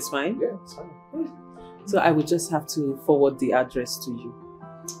 tonight is fine? Yeah, it's fine. So I would just have to forward the address to you.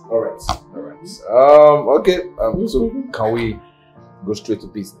 Alright. Okay. So can we go straight to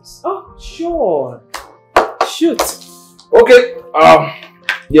business? Oh, sure. Shoot. Okay.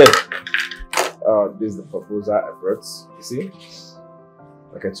 Yeah. This is the proposal I brought. You see?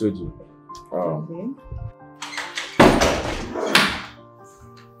 Like I told you.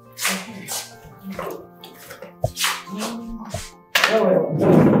 Yes.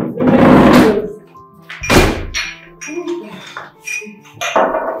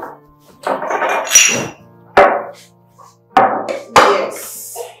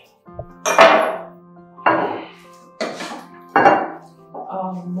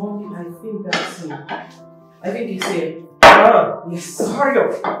 Mommy, I think that's it. I think it's here. Ah, Yes. hurry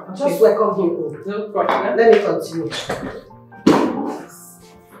up. Just welcome him home. No problem. Let me continue.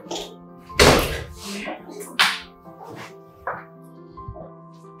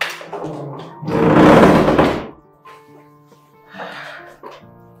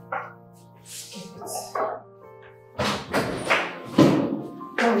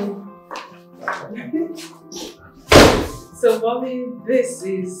 So, mommy, this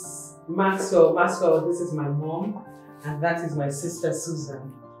is Maxwell. Maxwell, this is my mom, and that is my sister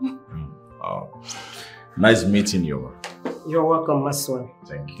Susan. Wow. Nice meeting you. You're welcome, Maswan.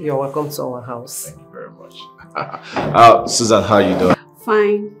 Thank you. You're welcome to our house. Thank you very much. Susan, how are you doing?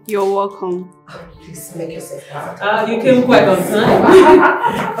 Fine, you're welcome. Please make yourself comfortable. You came quite on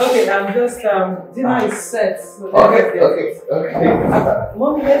time. Okay, I'm just, dinner is set. So Okay.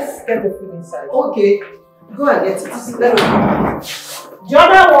 Mommy, let's get the food inside. Okay. Go and get it. Let me go. The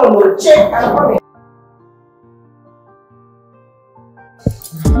other one will check and come in.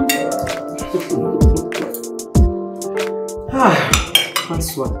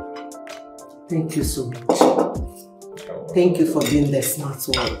 Maswan, thank you so much. Thank you for being the smart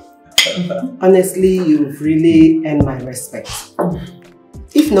one. Honestly, you've really earned my respect.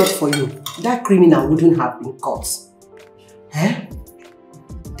 If not for you, that criminal wouldn't have been caught. Eh?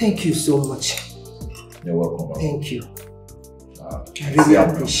 Thank you so much. You're welcome. Thank you. I really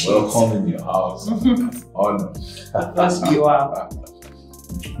appreciate it. Welcome in your house. Honor. As you are.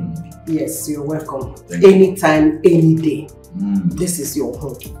 Yes, you're welcome. Thank you. Anytime, any day. This is your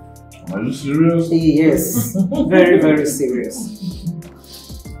home. Are you serious? Yes, very, very serious.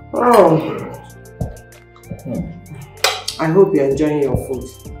 Oh, I hope you're enjoying your food.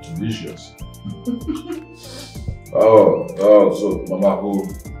 Delicious. So Mama, who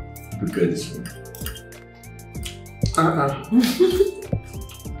prepared this food?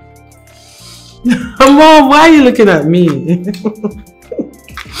 Mom, why are you looking at me?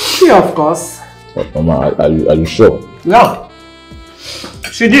 Yeah, of course. Mama, are you sure? Yeah,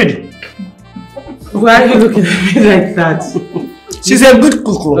 she did. Why are you looking at me like that? She's a good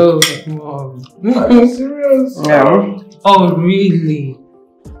cook. Oh, Mom. Are you serious? Yeah. Oh, really?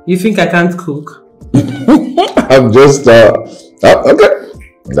 You think I can't cook? I'm just, okay.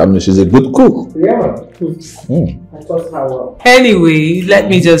 That means she's a good cook. Yeah. I taught her well. Anyway, let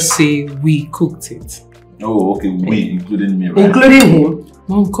me just say we cooked it. Oh, okay, we, including me, right? Including him?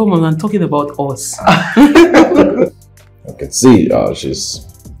 Mom, come on, I'm talking about us. I can see she's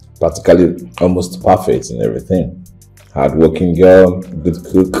practically almost perfect in everything. Hard-working girl, good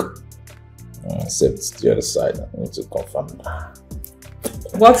cook. Except the other side, I need to confirm.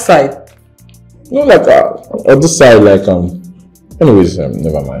 What side? No, like other side, like anyways,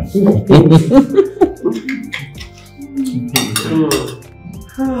 never mind.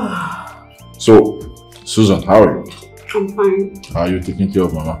 So, Susan, how are you? I'm fine. How are you taking care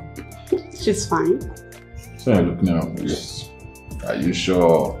of Mama? She's fine. So you're looking at me. Yes. Are you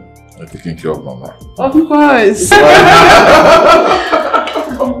sure you're taking care of Mama? Of course.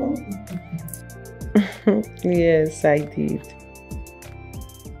 Yes, I did.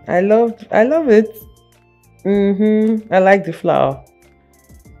 I love it. I like the flower.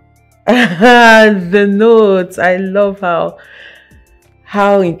 The notes. I love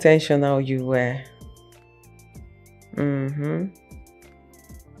how intentional you were.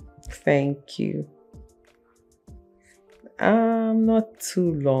 Thank you. Not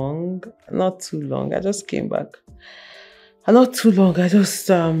too long. I just came back. Not too long. I just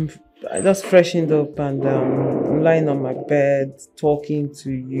freshened up and I'm lying on my bed talking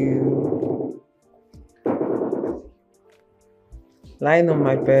to you.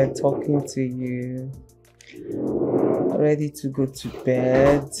 Ready to go to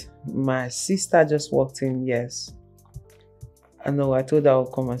bed. My sister just walked in, yes. I know, I told her I'll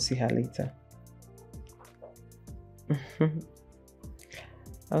come and see her later.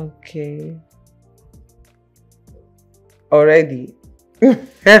 Okay. Already. I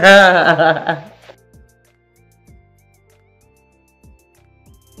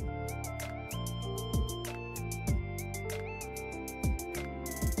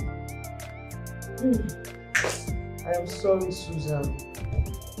am sorry, Susan.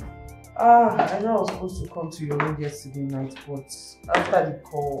 I know I was supposed to come to your room yesterday night, but after the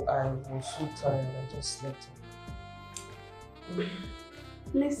call, I was so tired, I just slept.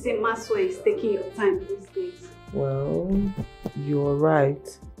 Let's say Maswa is taking your time these days. Well, you're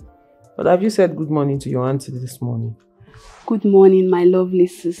right. But have you said good morning to your auntie this morning? Good morning, my lovely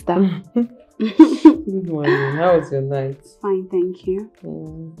sister. Good morning. How was your night? Fine, thank you.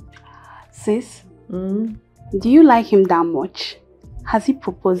 Sis, do you like him that much? Has he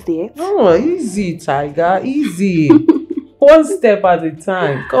proposed yet? Oh, easy, Tiger. Easy. One step at a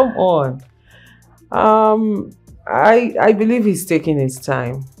time. Come on. I believe he's taking his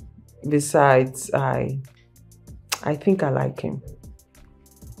time. Besides, I think I like him.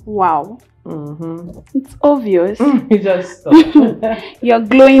 Wow. It's obvious. You just stop. You're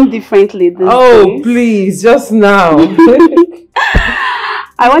glowing differently these days. Please, just now.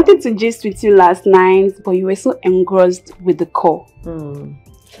 I wanted to gist with you last night, but you were so engrossed with the call.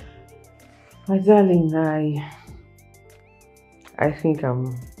 My darling, I think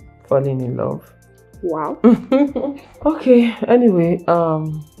I'm falling in love. Wow. Okay, anyway,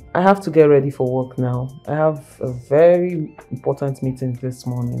 I have to get ready for work now. I have a very important meeting this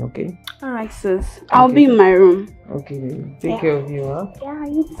morning, okay? Alright, sis. I'll be in my room. Okay, take care of you, huh? Yeah,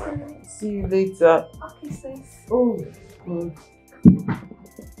 you too. See you later. Okay, sis. Oh, God.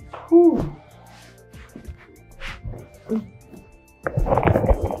 Ooh.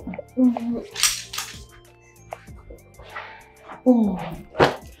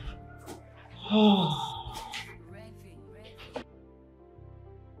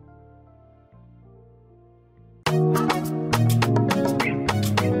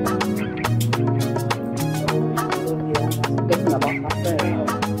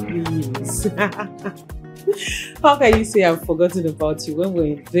 Please. How can you say I've forgotten about you when we're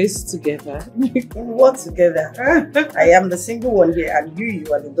in this together? What together? I am the single one here and you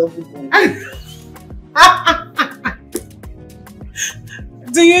are the double one.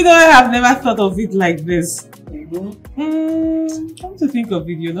 Do you know I have never thought of it like this? Come to think of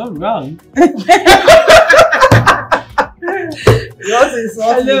it, you're not wrong. Yours is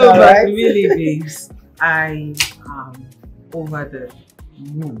awesome, Hello, right? but really, babes, I am over the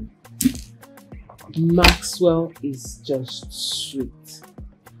moon. Maxwell is just sweet.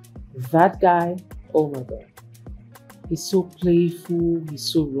 That guy, oh my God. He's so playful, he's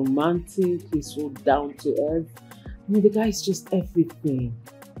so romantic, he's so down to earth. I mean, the guy is just everything.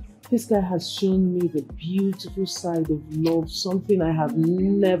 This guy has shown me the beautiful side of love, something I have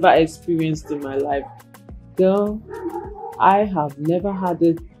never experienced in my life. Girl, I have never had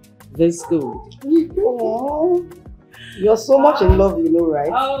it this good. Oh, you're so much in love, you know,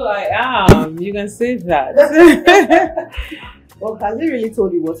 right? Oh, I am. You can say that. Well, has he really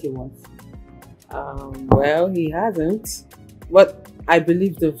told you what he wants? Well, he hasn't. But I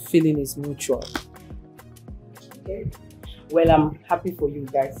believe the feeling is mutual. Okay. Well, I'm happy for you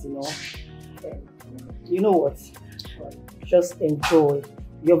guys, you know. You know what? Just enjoy.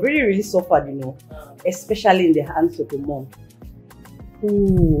 You're really suffered, you know. Especially in the hands of your mom.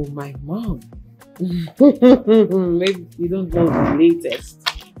 Oh, my mom. Maybe you don't know the latest.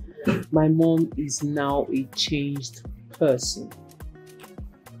 My mom is now a changed person.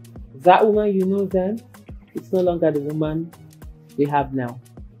 That woman you know then, it's no longer the woman we have now.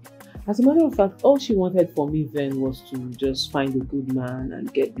 As a matter of fact, all she wanted for me then was to just find a good man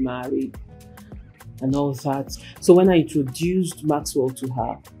and get married and all that. So when I introduced Maxwell to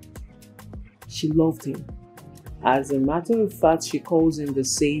her, she loved him. As a matter of fact, she calls him the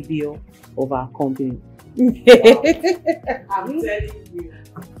savior of our company. I'm telling you.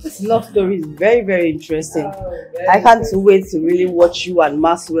 This love story is very, very interesting. I can't wait to really watch you and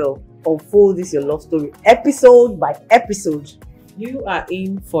Maxwell unfold this your love story episode by episode. You are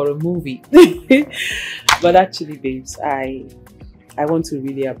in for a movie. But actually, babes, I want to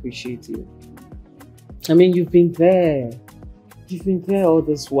really appreciate you. I mean, you've been there. You've been there all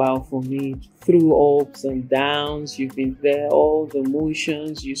this while for me, through ups and downs. You've been there, all the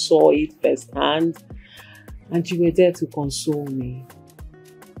emotions. You saw it firsthand. And you were there to console me.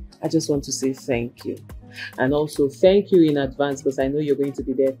 I just want to say thank you. And also thank you in advance because I know you're going to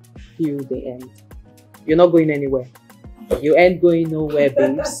be there till the end. You're not going anywhere. You ain't going nowhere,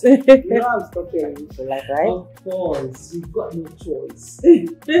 babes. You know I'm stuck here in for life, right? Of course. You've got no choice. Please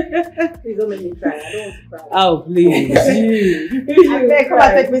don't make me cry. I don't want to cry. Oh, please. I beg, come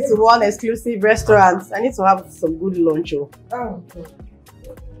and take me to one exclusive restaurant. I need to have some good lunch. Oh, God.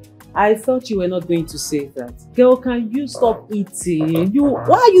 I thought you were not going to say that. Girl, can you stop eating?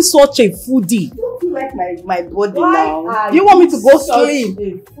 Why are you such a foodie? Don't you like my body now? You want me to go sleep?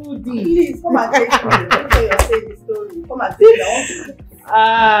 Foodie. Please, come and take me. Don't say you're saying the story. Come and take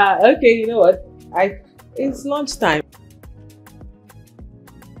me. Okay, you know what? It's lunchtime.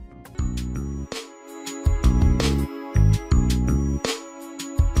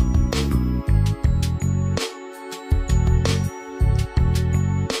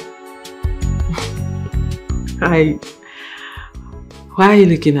 Why are you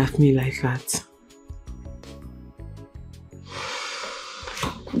looking at me like that?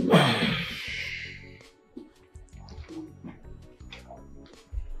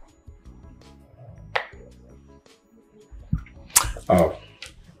 Oh,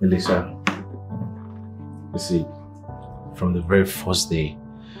 Melissa, you see, from the very first day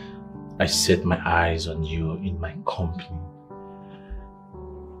I set my eyes on you in my company,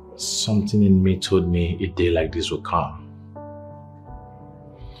 something in me told me a day like this would come.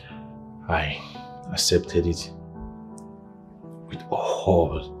 I accepted it with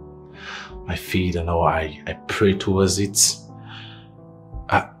all my faith and how I pray towards it.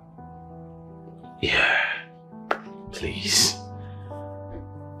 Yeah, please,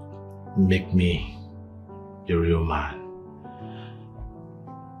 make me your real man.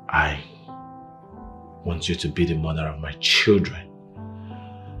 I want you to be the mother of my children.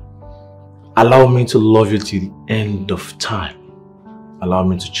 Allow me to love you till the end of time. Allow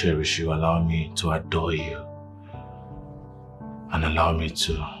me to cherish you. Allow me to adore you. And allow me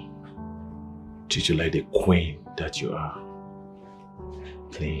to treat you like the queen that you are.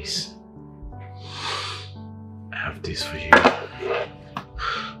 Please. I have this for you.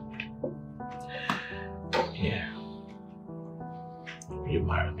 Here. Will you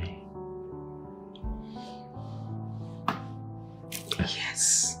marry me?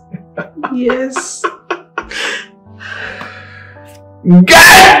 Yes. Yes. God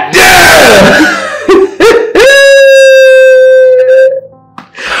damn!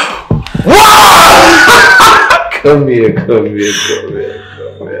 Come here, come here, come here,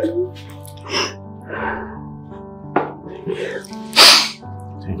 come here.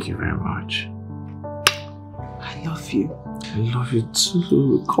 Thank you very much. I love you. I love you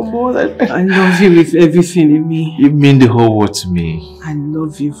too. Come on. I love you with everything in me. You mean the whole world to me. I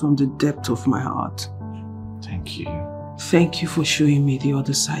love you from the depth of my heart. Thank you. Thank you for showing me the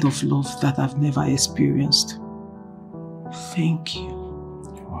other side of love that I've never experienced. Thank you.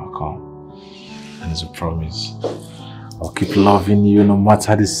 You're welcome. And as a promise, I'll keep loving you no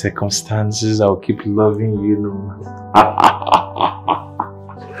matter the circumstances. I'll keep loving you no matter.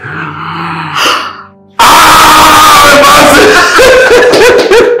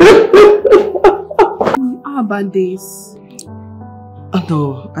 How about this? Oh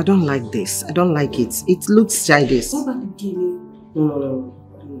no, I don't like this. I don't like it. It looks childish. What about the guinea? No,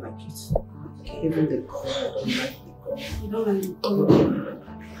 I don't like it. Okay, even the color, I don't like the color. You don't like the color?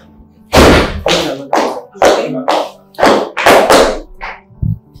 Okay.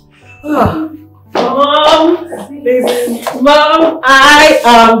 Mom, listen. Mom, I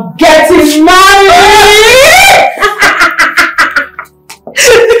am getting married!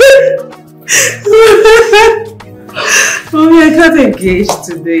 Mommy, I got engaged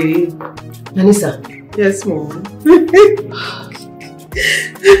today. Anissa. Yes, Mom.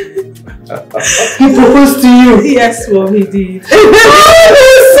 He proposed to you? Yes, Mom, he did.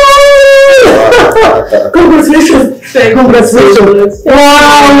 Congratulations! Congratulations!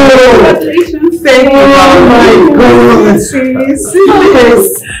 Wow! Congratulations! Thank you! Oh my God!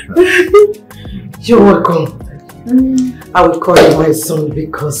 Yes! You're welcome. I will call you my son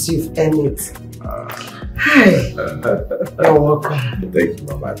because you've earned it. Hi. You're welcome. Thank you,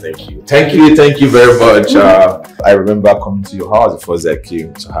 Mama. Thank you. Thank you very much. I remember coming to your house before I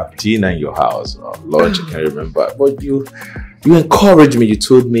came to have dinner in your house. Lunch, I can't remember. But you encouraged me. You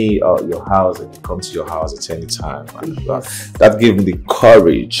told me your house, and you come to your house at any time. And, that gave me the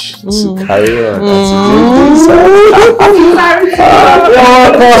courage to carry on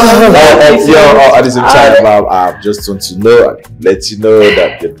at the same time, Mom, I just want to know, let you know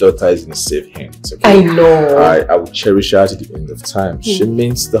that your daughter is in safe hands. Okay? I know. I will cherish her to the end of time. She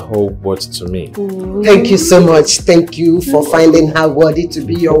means the whole world to me. Thank you so much. Thank you for finding her worthy to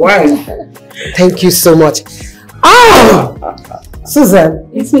be your wife. Thank you so much. Susan.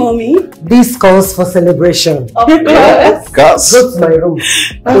 It's Mommy. This calls for celebration. Of course. Go to my room.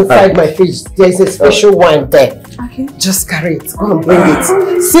 Inside my fridge, there's a special wine there. Okay. Just carry it. Go and bring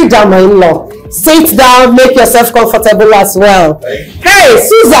it. Sit down, my in-law. Sit down. Make yourself comfortable as well. Hey,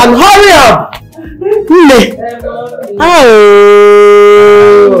 Susan, hurry up.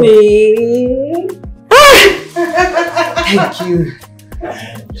 Thank you.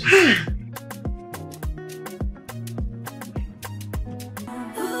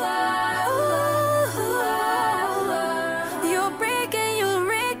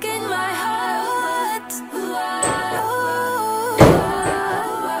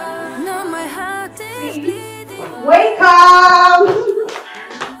 Wake up!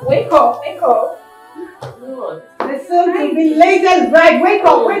 Wake up, wake up. The soon to be latest bride. Wake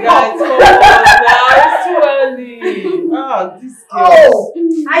up, wake up. Now it's too early.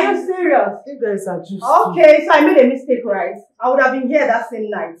 serious? You guys are just... Okay, so I made a mistake, right? I would have been here that same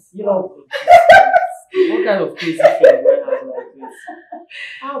night, you know. What kind of crazy friends do I have like this?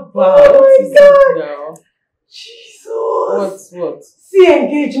 How bad? Oh my God! Now? Jesus! What? See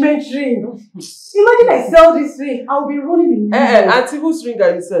engagement ring. Imagine I sell this ring, I'll be rolling in millions. Auntie, whose ring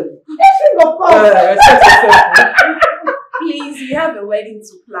are you selling? This ring of course. Please, we have a wedding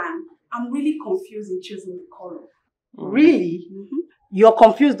to plan. I'm really confused in choosing the color. Really? You're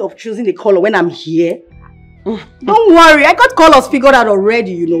confused of choosing the color when I'm here? Don't worry, I got colors figured out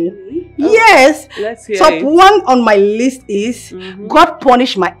already, you know. Yes. Let's hear Top it. one on my list is God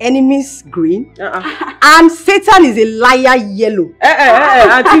punish my enemies green and Satan is a liar yellow.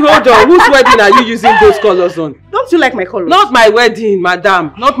 Auntie, hold on. Whose wedding are you using those colors on? Don't you like my colors? Not my wedding,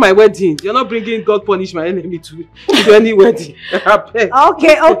 madam. Not my wedding. You're not bringing God punish my enemy to any wedding. Okay,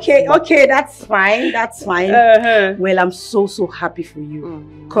 that's fine. That's fine. Well, I'm so happy for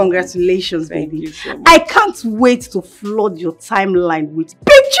you. Congratulations, baby. You so much. I can't wait to flood your timeline with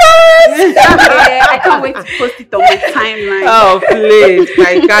pictures. Yeah, I can't wait to post it on my timeline. Oh, please.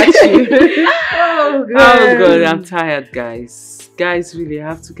 I got you. Oh, God. I'm tired, guys. Guys, really, I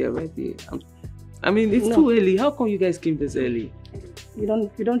have to get ready. I mean, it's too early. How come you guys came this early? You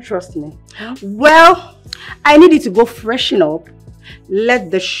don't trust me? Huh? Well, I need you to go freshen up.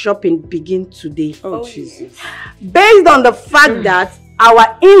 Let the shopping begin today. Oh, Jesus. Based on the fact that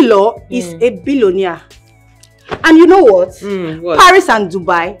our in-law is a billionaire. And you know what? What? Paris and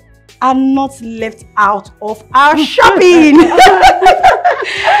Dubai are not left out of our shopping.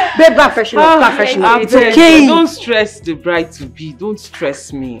 Babe, go and freshen up. It's okay. Don't stress the bride-to-be. Don't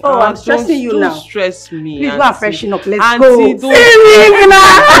stress me. Oh, I'm stressing you now. Don't stress me. Please go and freshen up. Let's Auntie, go. Don't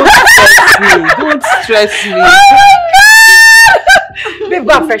stress me. Don't stress me. Babe,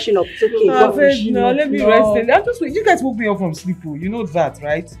 go and freshen up. It's okay. Go and freshen up. Let me rest. I'm just waiting. You guys woke me up from sleep. You know that,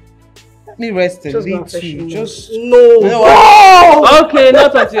 right? Let me rest a little. No. Okay,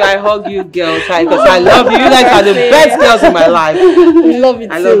 not until I hug you, girls. Because I love you. You guys are the best girls in my life. I love you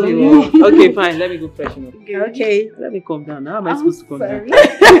too. I love you all. Okay, fine. Let me go freshen up. Okay. Let me calm down. How am I supposed to calm down?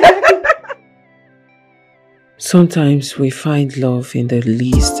 Sometimes we find love in the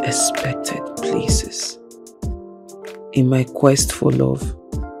least expected places. In my quest for love,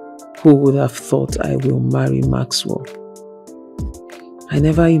 who would have thought I will marry Maxwell? I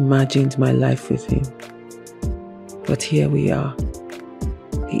never imagined my life with him. But here we are.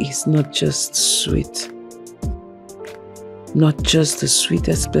 He is not just sweet. Not just the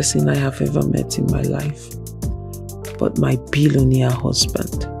sweetest person I have ever met in my life, but my billionaire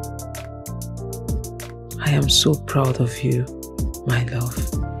husband. I am so proud of you, my love.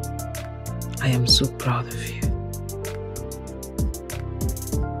 I am so proud of you.